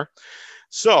the air.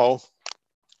 So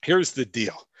here's the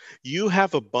deal. You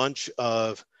have a bunch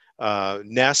of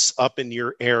nests up in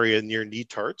your area near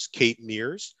Netarts, Cape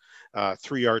Mears,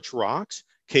 Three Arch Rocks,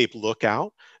 Cape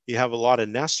Lookout. You have a lot of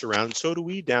nests around. So do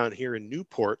we down here in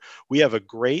Newport. We have a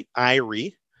great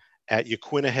eyrie at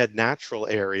Yaquina Head Natural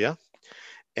Area.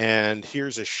 And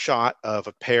here's a shot of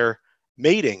a pair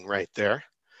mating right there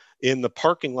in the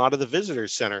parking lot of the visitor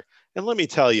center. And let me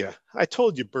tell you, I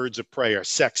told you birds of prey are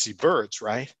sexy birds,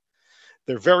 right?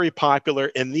 They're very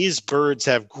popular, and these birds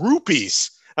have groupies.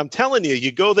 I'm telling you,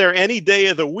 you go there any day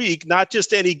of the week, not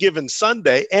just any given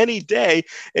Sunday, any day,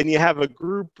 and you have a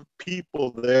group of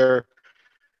people there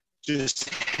just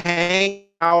hang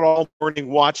out all morning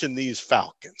watching these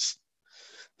falcons.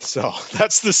 So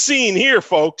that's the scene here,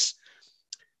 folks.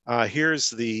 Here's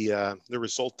the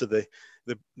result of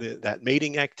that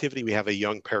mating activity. We have a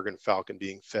young peregrine falcon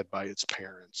being fed by its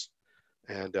parents.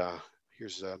 And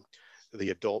here's the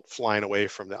adult flying away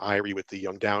from the eyrie with the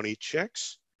young downy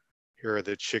chicks. Here are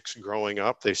the chicks growing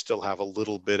up. They still have a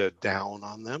little bit of down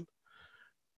on them.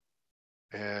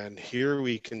 And here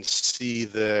we can see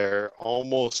they're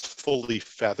almost fully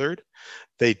feathered.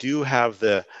 They do have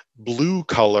the blue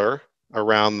color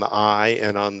around the eye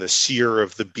and on the cere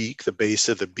of the beak, the base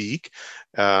of the beak,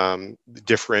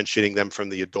 differentiating them from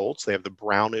the adults. They have the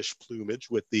brownish plumage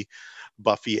with the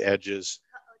buffy edges.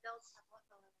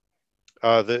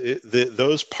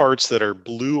 Those parts that are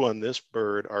blue on this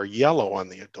bird are yellow on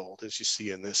the adult, as you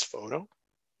see in this photo.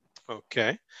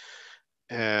 Okay.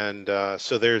 And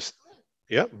so there's,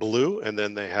 yeah, blue, and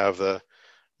then they have the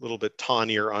little bit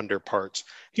tawnier underparts.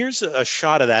 Here's a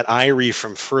shot of that eyrie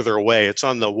from further away. It's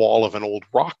on the wall of an old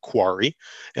rock quarry,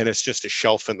 and it's just a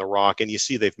shelf in the rock. And you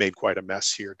see they've made quite a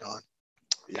mess here, Don.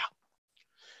 Yeah.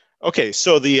 Okay,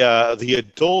 so the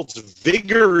adults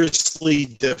vigorously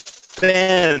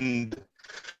defend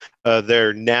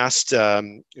their nest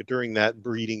during that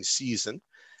breeding season.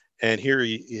 And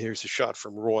here's a shot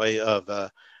from Roy of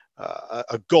a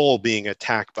gull being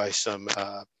attacked by some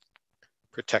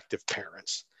protective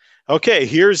parents. Okay,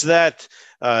 here's that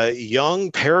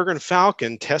young peregrine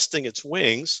falcon testing its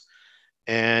wings.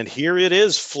 And here it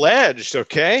is fledged,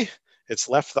 okay? It's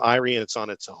left the eyrie and it's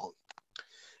on its own.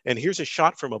 And here's a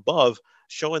shot from above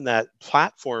showing that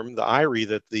platform, the eyrie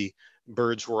that the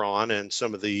birds were on, and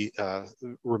some of the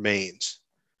remains.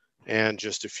 And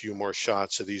just a few more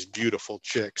shots of these beautiful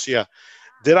chicks. Yeah.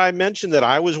 Did I mention that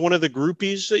I was one of the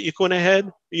groupies at Yaquina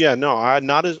Head? Yeah, no, I'm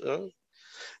not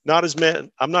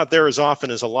there as often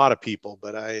as a lot of people,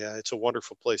 but it's a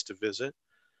wonderful place to visit.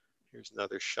 Here's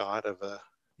another shot of a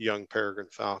young peregrine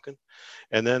falcon.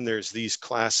 And then there's these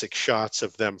classic shots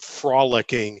of them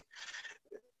frolicking.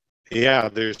 Yeah,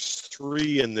 there's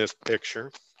 3 in this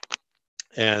picture,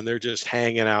 and they're just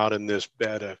hanging out in this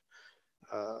bed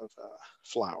of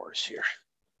flowers here.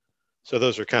 So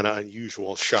those are kind of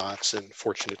unusual shots, and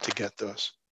fortunate to get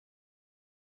those.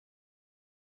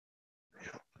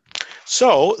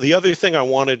 So the other thing I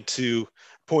wanted to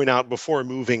point out before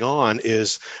moving on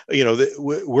is, you know,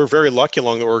 we're very lucky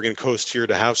along the Oregon coast here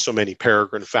to have so many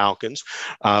peregrine falcons,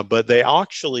 but they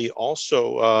actually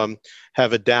also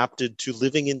have adapted to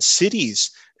living in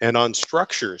cities and on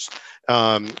structures.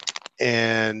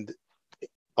 And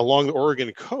along the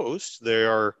Oregon coast, they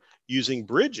are using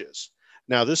bridges.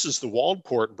 Now, this is the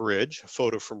Waldport Bridge, a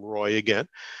photo from Roy again.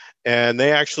 And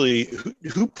they actually,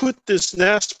 who put this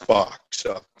nest box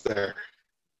up there?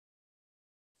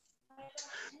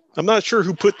 I'm not sure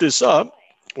who put this up.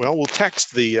 Well, we'll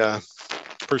text the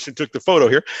person who took the photo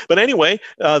here. But anyway,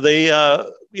 you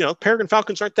know, peregrine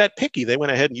falcons aren't that picky. They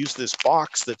went ahead and used this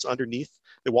box that's underneath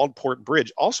the Waldport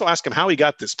Bridge. Also ask him how he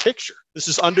got this picture. This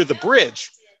is under the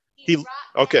bridge.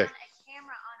 Okay.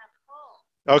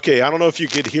 Okay, I don't know if you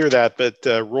could hear that, but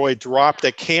Roy dropped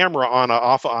a camera on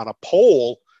a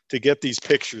pole to get these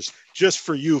pictures just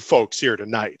for you folks here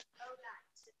tonight.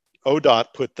 ODOT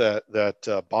put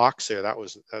that box there.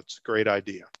 That's a great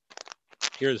idea.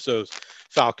 Here's those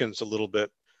falcons a little bit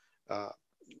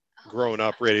grown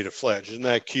up, ready to fledge. Isn't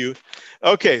that cute?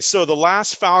 Okay, so the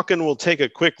last falcon we'll take a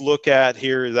quick look at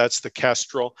here, that's the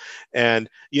kestrel. And,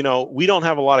 you know, we don't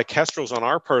have a lot of kestrels on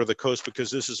our part of the coast because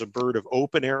this is a bird of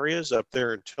open areas up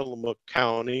there in Tillamook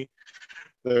County.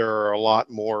 There are a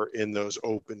lot more in those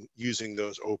using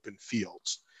those open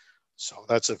fields. So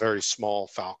that's a very small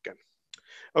falcon.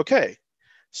 Okay,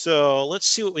 so let's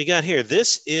see what we got here.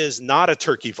 This is not a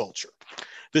turkey vulture.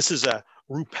 This is a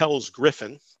Ruppel's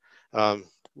griffin.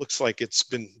 Looks like it's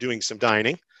been doing some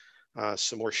dining.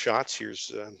 Some more shots.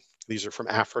 These are from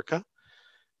Africa.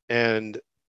 And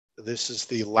this is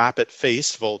the lappet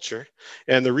face vulture.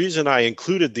 And the reason I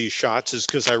included these shots is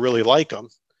because I really like them,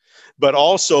 but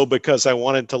also because I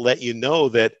wanted to let you know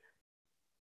that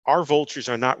our vultures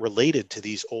are not related to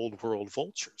these old world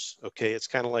vultures. Okay, it's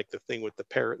kind of like the thing with the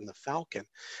parrot and the falcon.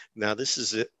 Now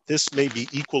this may be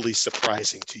equally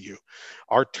surprising to you.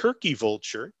 Our turkey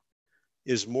vulture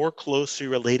is more closely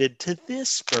related to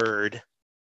this bird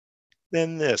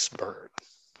than this bird.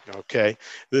 Okay,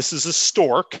 this is a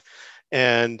stork,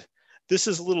 and this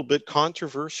is a little bit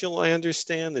controversial, I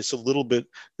understand. This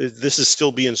is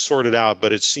still being sorted out,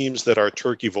 but it seems that our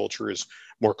turkey vulture is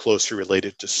more closely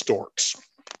related to storks.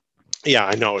 Yeah,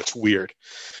 I know, it's weird.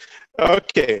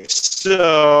 Okay,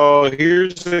 so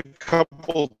here's a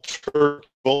couple turkey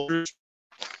vultures.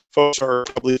 Folks are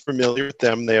probably familiar with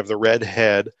them. They have the red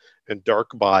head and dark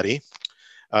body.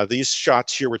 These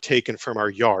shots here were taken from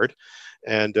our yard,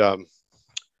 and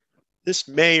this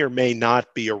may or may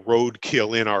not be a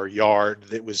roadkill in our yard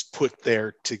that was put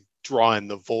there to draw in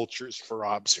the vultures for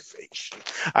observation.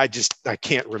 I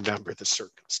can't remember the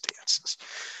circumstances.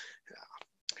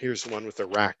 Here's one with a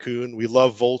raccoon. We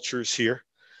love vultures here.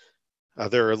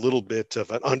 They're a little bit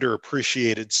of an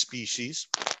underappreciated species.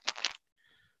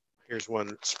 Here's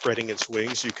one spreading its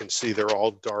wings. You can see they're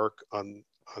all dark on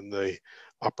the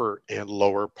upper and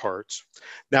lower parts.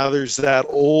 Now there's that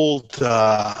old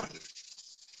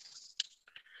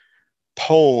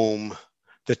poem,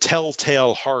 The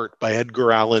Telltale Heart by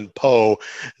Edgar Allan Poe,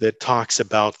 that talks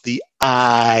about the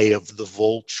eye of the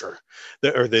vulture,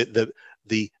 the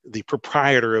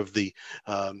proprietor of the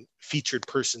featured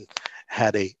person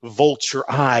had a vulture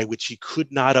eye, which he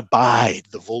could not abide,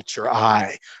 the vulture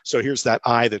eye. So here's that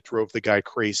eye that drove the guy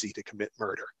crazy to commit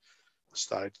murder. Just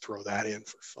thought I'd throw that in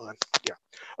for fun. Yeah.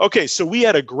 Okay, so we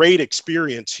had a great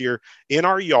experience here in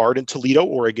our yard in Toledo,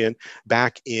 Oregon,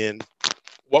 back in,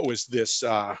 what was this,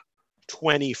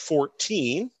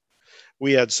 2014.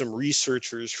 We had some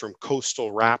researchers from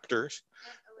Coastal Raptors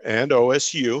and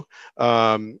OSU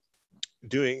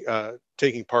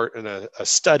taking part in a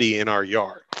study in our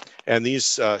yard. And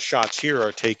these shots here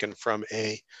are taken from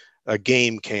a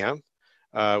game cam.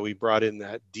 We brought in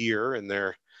that deer and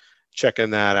they're checking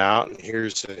that out. And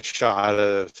here's a shot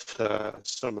of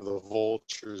some of the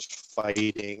vultures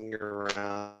fighting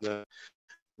around the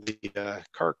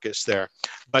carcass there.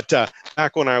 But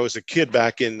back when I was a kid,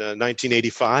 back in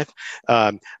 1985,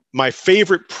 my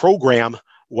favorite program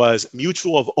was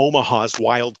Mutual of Omaha's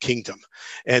Wild Kingdom.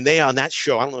 And they, on that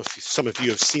show, I don't know if some of you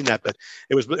have seen that, but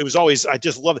it was always, I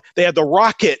just love it. They had the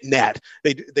rocket net.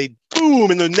 They boom,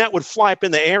 and the net would fly up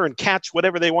in the air and catch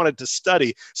whatever they wanted to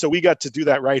study. So we got to do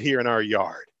that right here in our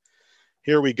yard.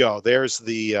 Here we go. There's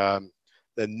the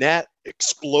net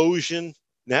explosion.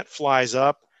 Net flies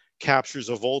up, captures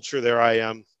a vulture. There I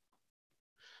am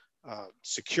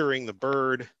securing the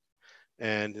bird.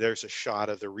 And there's a shot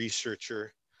of the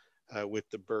researcher with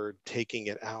the bird taking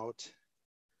it out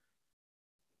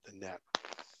the net.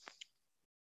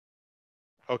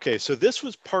 Okay, so this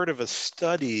was part of a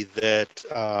study that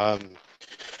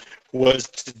was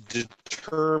to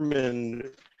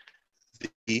determine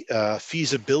the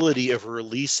feasibility of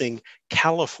releasing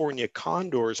California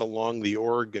condors along the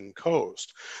Oregon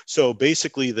coast. So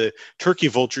basically the turkey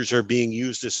vultures are being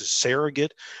used as a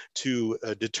surrogate to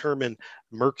determine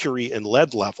mercury and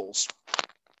lead levels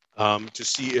to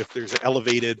see if there's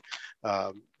elevated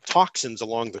toxins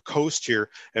along the coast here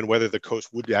and whether the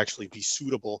coast would actually be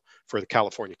suitable for the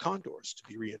California condors to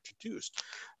be reintroduced.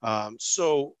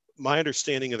 So my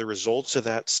understanding of the results of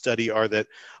that study are that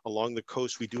along the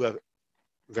coast we do have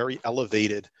very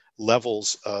elevated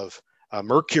levels of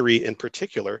mercury in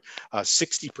particular.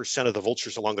 60% of the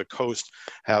vultures along the coast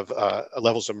have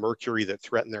levels of mercury that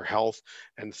threaten their health,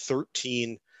 and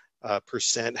 13%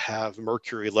 have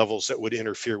mercury levels that would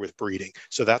interfere with breeding.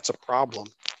 So that's a problem.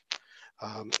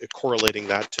 Correlating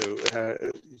that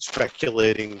to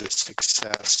speculating the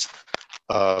success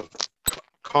of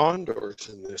condors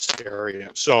in this area.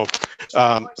 So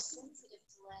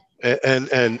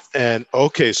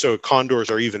okay, so condors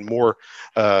are even more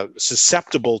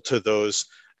susceptible to those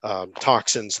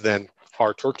toxins than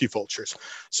are turkey vultures.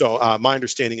 So my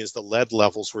understanding is the lead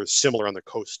levels were similar on the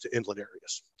coast to inland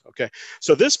areas. Okay,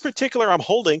 so this particular I'm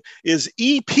holding is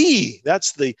EP.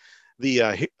 That's the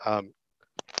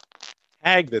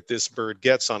tag that this bird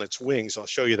gets on its wings. I'll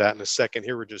show you that in a second.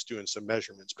 Here we're just doing some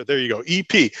measurements, but there you go,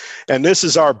 EP. And this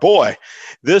is our boy.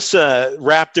 This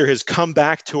raptor has come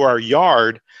back to our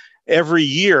yard every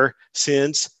year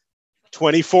since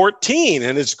 2014,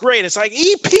 and it's great. It's like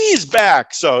EP's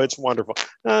back, so it's wonderful.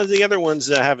 The other ones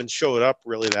haven't showed up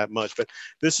really that much, but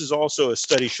this is also a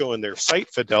study showing their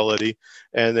site fidelity,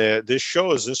 and this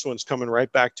shows this one's coming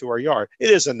right back to our yard. It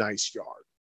is a nice yard,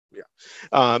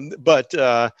 yeah. But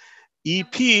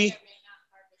EP.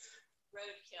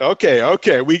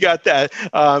 Okay, we got that.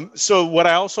 So what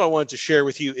I wanted to share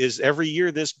with you is every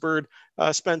year this bird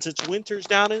spends its winters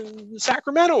down in the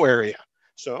Sacramento area.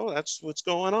 So that's what's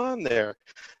going on there.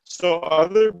 So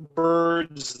other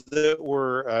birds that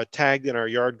were tagged in our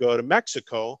yard go to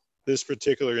Mexico. This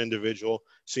particular individual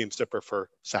seems to prefer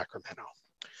Sacramento.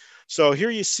 So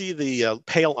here you see the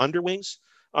pale underwings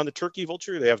on the turkey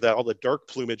vulture. They have all the dark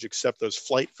plumage except those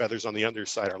flight feathers on the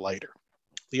underside are lighter.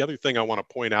 The other thing I want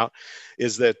to point out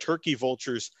is that turkey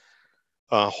vultures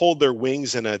hold their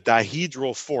wings in a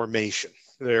dihedral formation.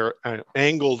 They're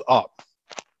angled up.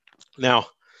 Now,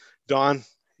 Don,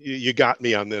 you got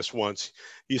me on this once.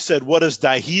 You said, what does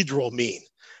dihedral mean?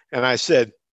 And I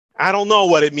said, I don't know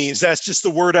what it means. That's just the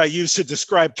word I use to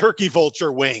describe turkey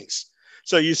vulture wings.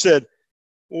 So you said,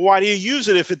 why do you use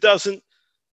it if it doesn't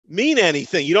mean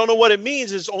anything? You don't know what it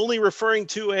means. It's only referring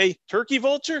to a turkey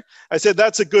vulture? I said,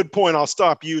 that's a good point. I'll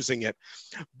stop using it.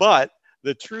 But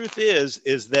the truth is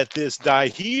that this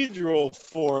dihedral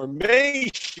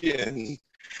formation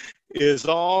is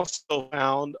also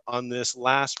found on this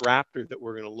last raptor that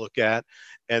we're going to look at,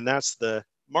 and that's the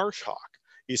marsh hawk.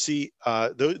 You see,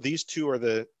 these two are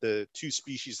the two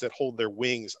species that hold their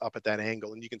wings up at that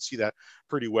angle, and you can see that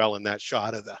pretty well in that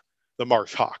shot of the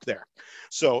marsh hawk there.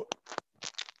 So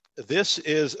this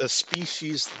is a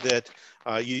species that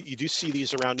you do see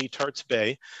these around Netarts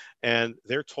Bay, and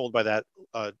they're told by that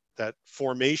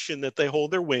formation that they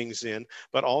hold their wings in,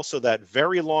 but also that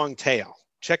very long tail.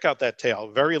 Check out that tail,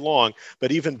 very long,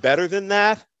 but even better than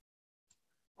that,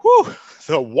 whew,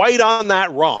 the white on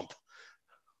that rump.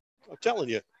 I'm telling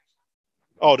you.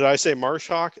 Oh, did I say marsh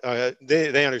hawk?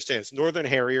 They understand. It's northern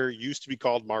harrier, used to be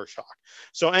called marsh hawk.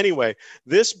 So anyway,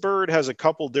 this bird has a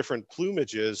couple different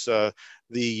plumages.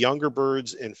 The younger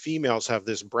birds and females have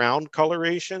this brown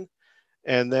coloration,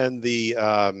 and then the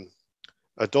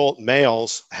adult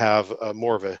males have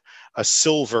more of a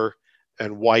silver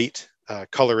and white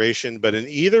coloration. But in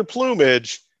either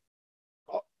plumage,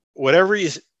 whatever you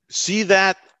see,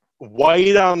 that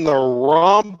white on the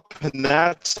rump, and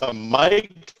that's a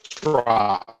mic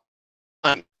drop.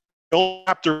 Don't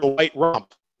after the white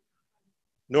rump.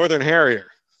 Northern harrier.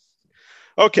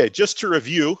 Okay, just to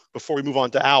review before we move on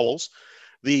to owls,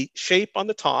 the shape on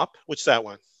the top, what's that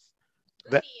one?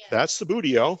 That's the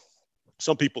buteo.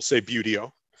 Some people say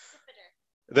buteo.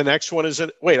 The next one is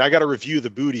wait, I got to review the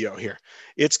buteo here.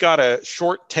 It's got a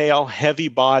short tail, heavy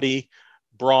body,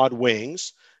 broad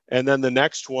wings. And then the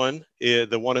next one,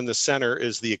 the one in the center,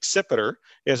 is the accipiter.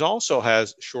 It also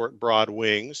has short, broad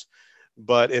wings,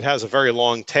 but it has a very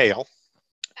long tail.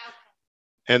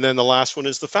 And then the last one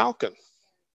is the falcon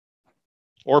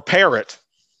or parrot.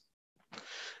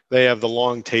 They have the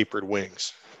long tapered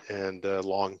wings and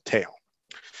long tail.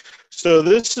 So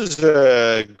this is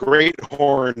a great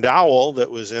horned owl that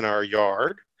was in our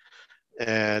yard,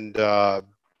 and they're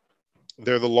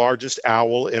the largest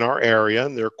owl in our area,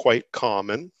 and they're quite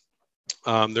common.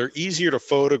 They're easier to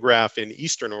photograph in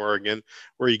Eastern Oregon,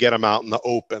 where you get them out in the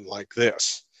open like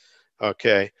this.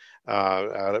 Okay,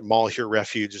 out at Malheur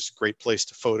Refuge is a great place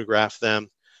to photograph them.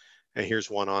 And here's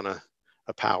one on a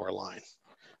power line.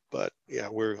 But yeah,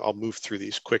 I'll move through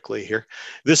these quickly here.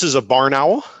 This is a barn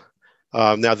owl.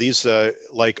 Now these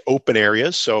like open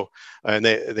areas, so and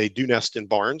they do nest in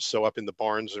barns. So up in the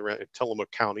barns around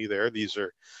Tillamook County there, these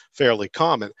are fairly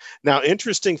common. Now,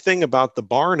 interesting thing about the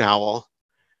barn owl,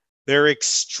 they're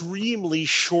extremely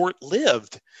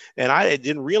short-lived. And I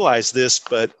didn't realize this,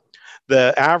 but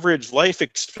the average life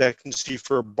expectancy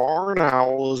for a barn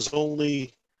owl is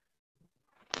only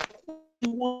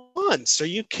 1 month. Are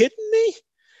you kidding me?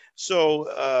 So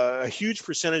a huge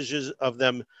percentages of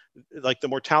them, like the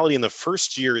mortality in the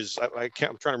first year is, I'm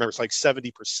trying to remember, it's like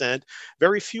 70%.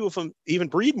 Very few of them even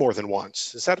breed more than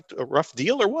once. Is that a rough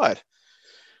deal or what?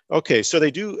 Okay, so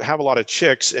they do have a lot of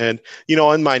chicks. And, you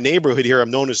know, in my neighborhood here,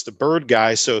 I'm known as the bird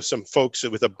guy. So some folks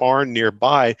with a barn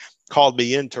nearby called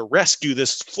me in to rescue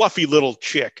this fluffy little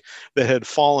chick that had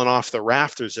fallen off the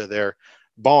rafters of their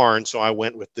barn. So I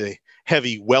went with the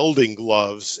heavy welding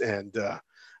gloves and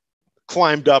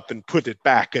climbed up and put it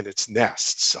back in its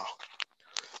nest. So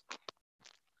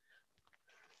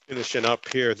finishing up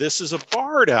here, this is a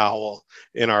barred owl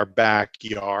in our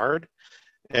backyard.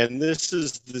 And this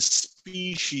is the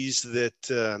species that,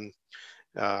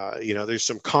 you know, there's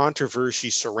some controversy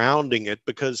surrounding it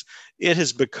because it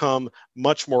has become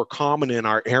much more common in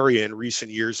our area in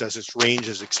recent years as its range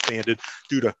has expanded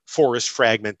due to forest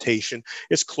fragmentation.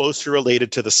 It's closely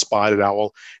related to the spotted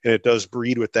owl, and it does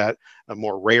breed with that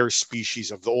more rare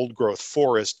species of the old growth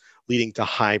forest, leading to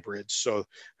hybrids. So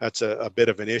that's a bit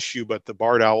of an issue, but the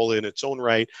barred owl in its own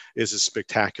right is a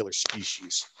spectacular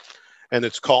species. And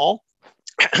its call,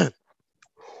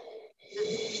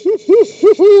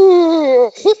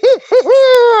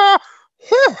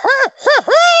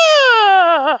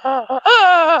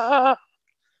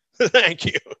 thank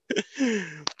you.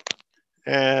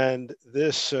 And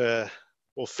this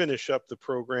we'll finish up the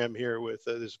program here with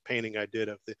this painting I did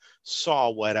of the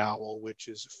saw-whet owl, which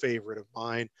is a favorite of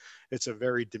mine. It's a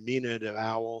very diminutive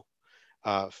owl.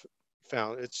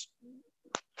 It's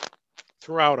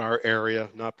throughout our area,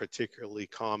 not particularly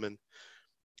common.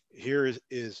 Here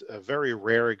is a very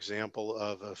rare example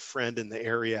of a friend in the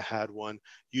area had one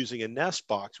using a nest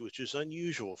box, which is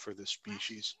unusual for this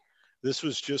species. This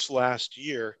was just last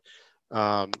year.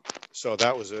 So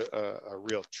that was a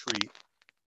real treat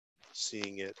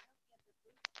seeing it.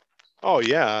 Oh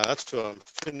yeah, that's what I'm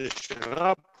finishing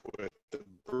up with, the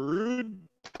brood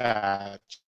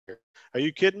patch here. Are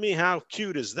you kidding me? How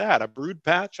cute is that? A brood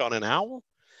patch on an owl?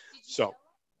 So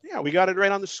yeah, we got it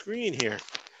right on the screen here.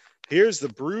 Here's the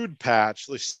brood patch.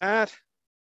 Look at that.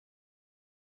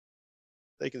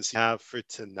 They can have for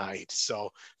tonight.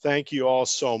 So thank you all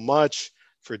so much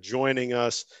for joining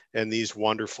us and these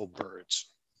wonderful birds.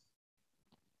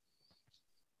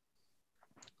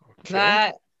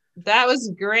 Okay. That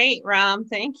was great, Ram.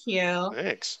 Thank you.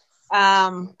 Thanks.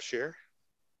 Share.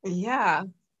 Yeah.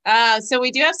 So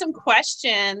we do have some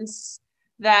questions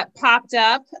that popped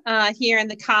up here in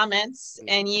the comments,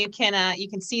 and you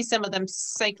can see some of them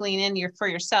cycling in for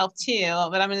yourself too.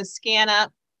 But I'm going to scan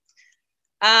up.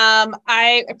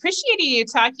 I appreciated you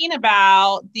talking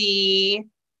about the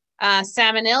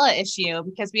salmonella issue,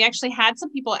 because we actually had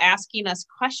some people asking us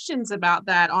questions about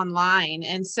that online.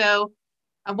 And so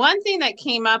one thing that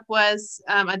came up was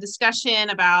a discussion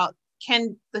about,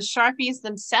 can the Sharpies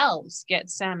themselves get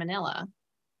salmonella?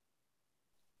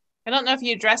 I don't know if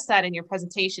you addressed that in your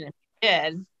presentation. If you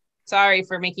did, sorry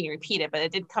for making you repeat it, but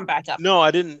it did come back up. No,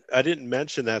 I didn't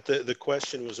mention that. The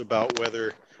question was about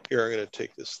whether, here, I'm going to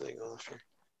take this thing off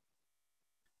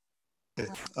here.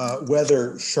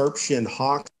 Whether sharp-shinned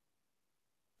hawks.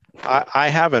 I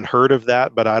haven't heard of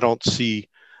that, but I don't see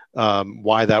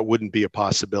why that wouldn't be a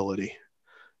possibility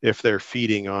if they're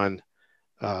feeding on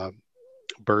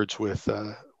birds with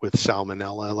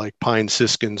salmonella, like pine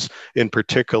siskins in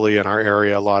particularly in our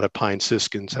area. A lot of pine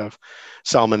siskins have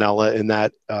salmonella in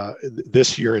that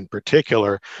this year in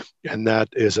particular, and that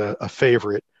is a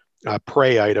favorite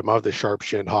prey item of the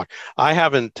sharp-shinned hawk. I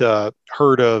haven't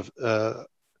heard of a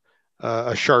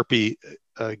Sharpie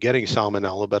getting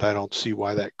salmonella, but I don't see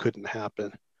why that couldn't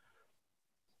happen.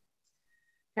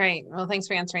 Great. Well, thanks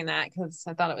for answering that, because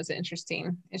I thought it was an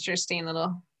interesting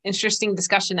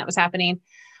discussion that was happening.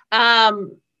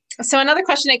 So another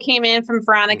question that came in from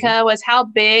Veronica was, how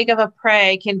big of a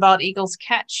prey can bald eagles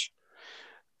catch?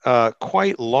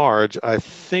 Quite large. I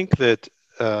think that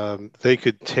they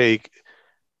could take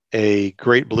a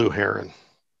great blue heron.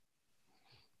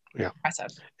 Yeah.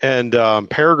 Impressive. And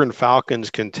peregrine falcons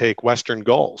can take western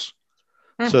gulls.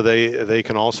 So they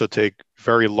can also take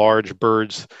very large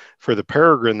birds. For the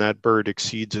peregrine, that bird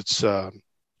exceeds its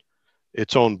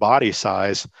own body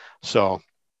size. So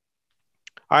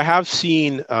I have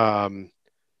seen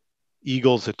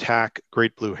eagles attack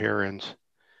great blue herons.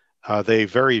 They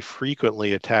very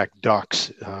frequently attack ducks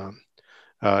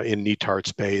in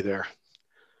Netarts Bay there.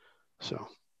 So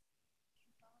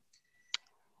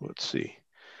let's see.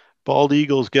 Bald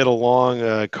eagles get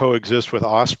along, coexist with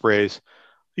ospreys.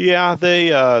 Yeah,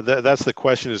 that's the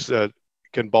question is,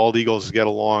 can bald eagles get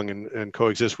along and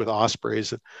coexist with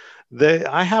ospreys?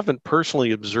 I haven't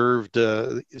personally observed,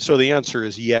 so the answer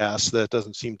is yes. That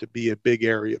doesn't seem to be a big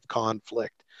area of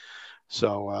conflict.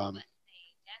 So,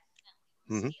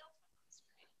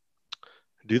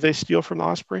 do they steal from the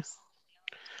osprey?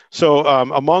 So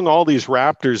among all these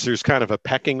raptors, there's kind of a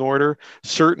pecking order.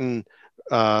 Certain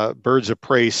birds of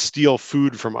prey steal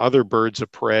food from other birds of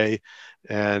prey.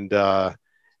 And,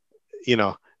 you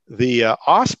know, the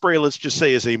osprey, let's just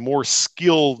say, is a more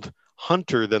skilled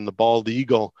hunter than the bald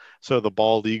eagle. So the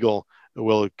bald eagle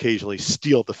will occasionally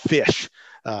steal the fish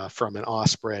from an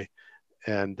osprey.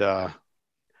 And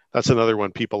that's another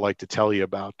one people like to tell you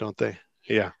about, don't they?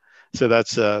 Yeah. So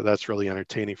that's really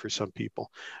entertaining for some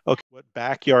people. Okay, what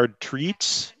backyard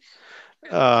treats?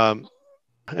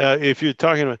 If you're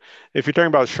talking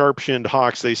about sharp-shinned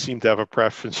hawks, they seem to have a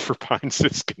preference for pine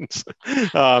siskins.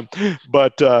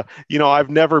 But I've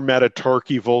never met a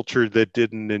turkey vulture that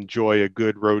didn't enjoy a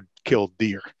good road-killed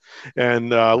deer.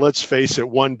 And let's face it,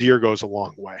 one deer goes a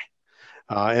long way.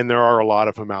 And there are a lot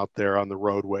of them out there on the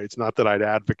roadway. It's not that I'd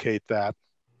advocate that.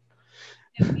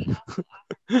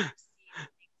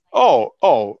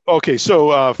 Okay.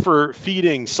 So for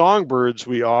feeding songbirds,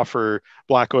 we offer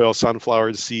black oil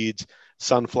sunflower seeds,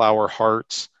 sunflower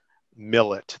hearts,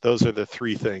 millet. Those are the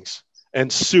three things.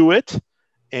 And suet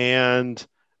and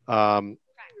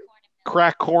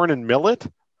cracked corn and millet.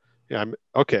 Yeah.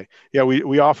 Okay. Yeah,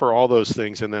 we offer all those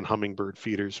things, and then hummingbird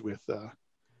feeders with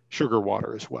sugar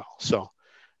water as well. So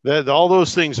all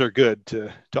those things are good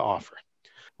to offer.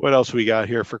 What else we got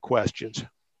here for questions?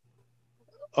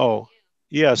 Oh,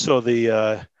 yeah. So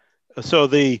the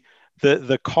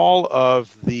call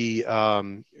of the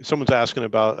someone's asking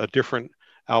about a different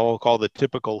owl called the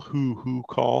typical hoo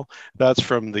call. That's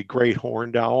from the great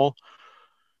horned owl.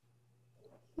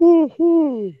 Hoo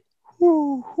hoo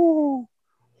hoo hoo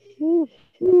hoo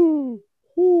hoo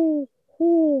hoo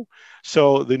hoo.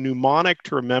 So the mnemonic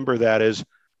to remember that is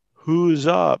who's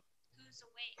up?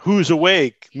 Who's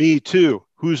awake? Me too.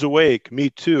 Who's awake? Me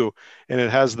too. And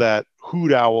it has that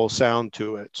hoot owl sound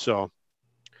to it. So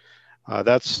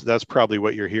that's probably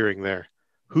what you're hearing there.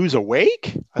 Who's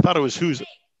awake? I thought it was who's.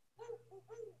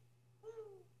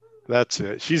 That's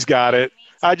it. She's got it.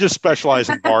 I just specialize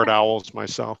in barred owls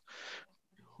myself.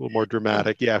 A little more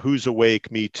dramatic. Yeah, who's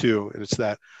awake? Me too. And it's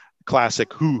that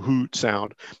classic hoot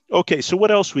sound. Okay, so what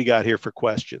else we got here for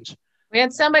questions? We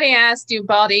had somebody ask, do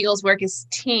bald eagles work as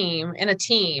in a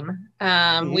team?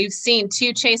 We've seen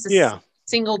two chase a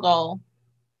single goal.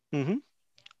 Mm-hmm.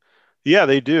 Yeah,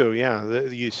 they do. Yeah,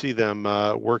 you see them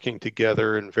working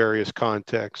together in various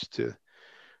contexts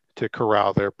to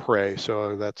corral their prey.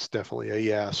 So that's definitely a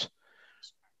yes.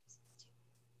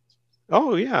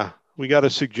 Oh, yeah. We got a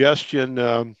suggestion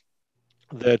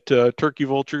that turkey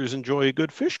vultures enjoy a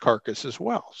good fish carcass as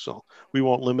well. So we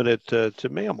won't limit it to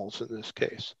mammals in this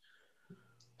case.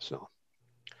 So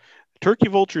turkey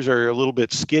vultures are a little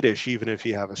bit skittish, even if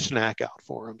you have a snack out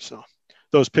for them. So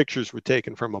those pictures were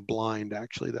taken from a blind,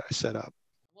 actually, that I set up.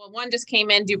 Well, one just came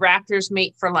in. Do raptors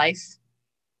mate for life?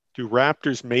 Do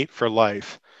raptors mate for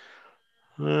life?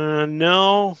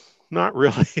 No, not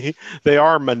really. They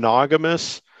are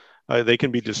monogamous. They can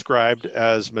be described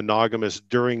as monogamous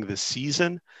during the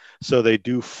season. So they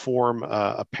do form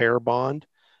a pair bond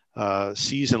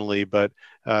seasonally. But,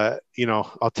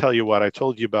 I'll tell you what, I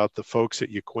told you about the folks at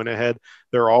Yaquinahead.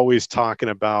 They're always talking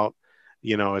about,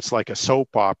 it's like a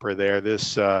soap opera there.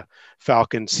 This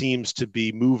falcon seems to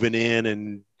be moving in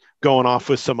and going off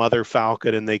with some other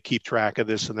falcon, and they keep track of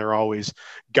this, and they're always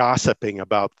gossiping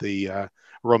about the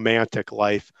romantic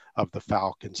life of the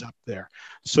falcons up there.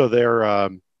 So they're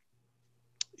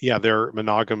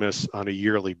monogamous on a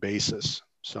yearly basis.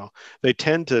 So they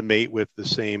tend to mate with the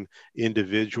same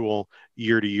individual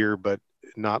year to year, but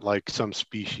not like some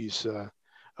species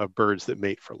of birds that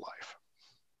mate for life.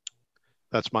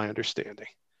 That's my understanding.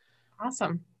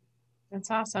 Awesome. That's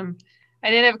awesome.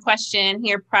 I did have a question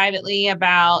here privately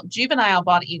about juvenile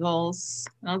bald eagles.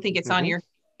 I don't think it's on your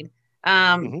feed.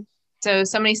 So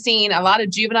somebody's seen a lot of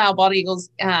juvenile bald eagles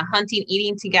hunting,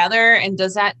 eating together. And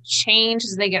does that change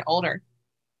as they get older?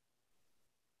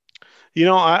 You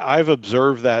know, I've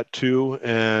observed that too,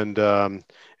 and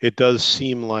it does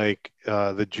seem like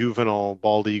the juvenile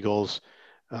bald eagles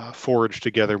forage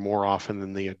together more often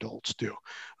than the adults do.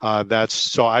 That's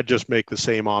so I just make the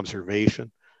same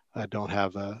observation. I don't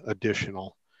have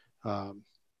additional um,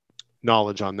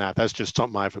 knowledge on that. That's just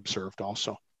something I've observed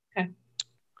also. Okay.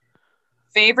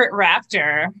 Favorite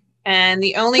raptor, and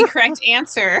the only correct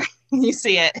answer, you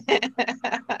see it.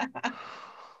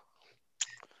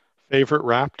 Favorite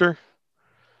raptor?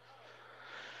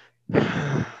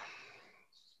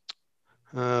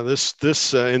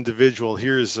 This individual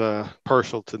here is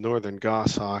partial to northern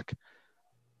goshawk.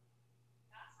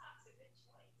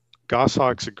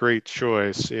 Goshawk's a great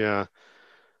choice, yeah.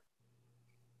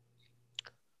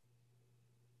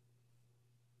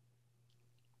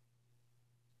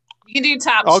 You can do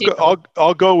top two.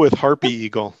 I'll go with harpy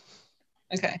eagle.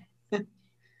 Okay.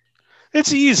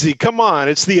 It's easy. Come on.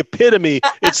 It's the epitome.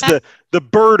 It's the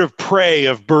bird of prey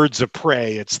of birds of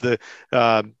prey. It's the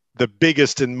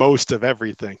biggest and most of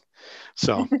everything.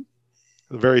 So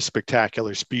a very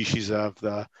spectacular species of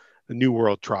the New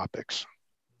World tropics.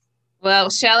 Well,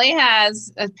 Shelley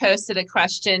has posted a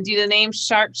question. Do the names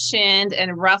sharp-shinned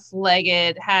and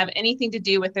rough-legged have anything to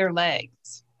do with their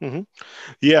legs? Mm-hmm.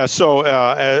 Yeah, so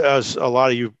as a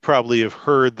lot of you probably have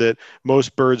heard, that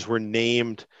most birds were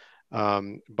named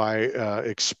by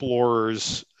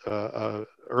explorers,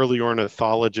 early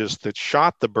ornithologists that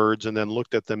shot the birds and then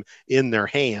looked at them in their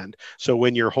hand. So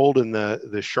when you're holding the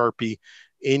Sharpie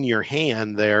in your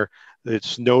hand there,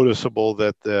 it's noticeable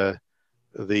that the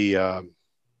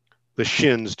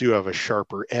shins do have a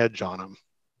sharper edge on them,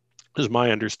 is my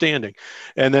understanding.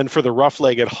 And then for the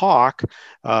rough-legged hawk,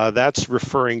 that's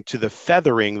referring to the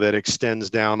feathering that extends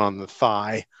down on the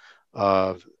thigh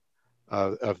of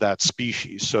that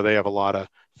species. So they have a lot of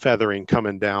feathering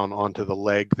coming down onto the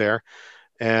leg there.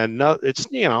 And it's,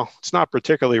 you know, it's not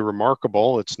particularly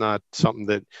remarkable. It's not something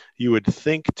that you would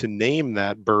think to name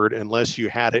that bird unless you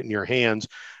had it in your hands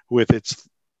with its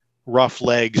rough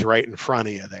legs right in front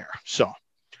of you there. So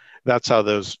that's how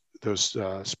those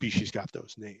species got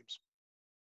those names.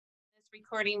 This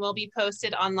recording will be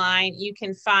posted online. You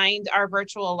can find our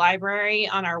virtual library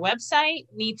on our website,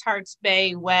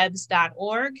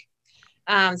 netartsbaywebs.org.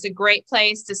 It's a great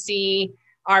place to see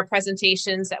our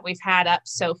presentations that we've had up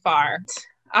so far.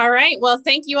 All right. Well,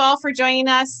 thank you all for joining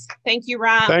us. Thank you,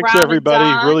 Ram. Thanks,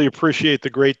 everybody. Really appreciate the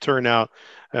great turnout.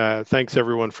 Thanks,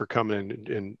 everyone, for coming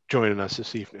and joining us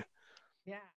this evening.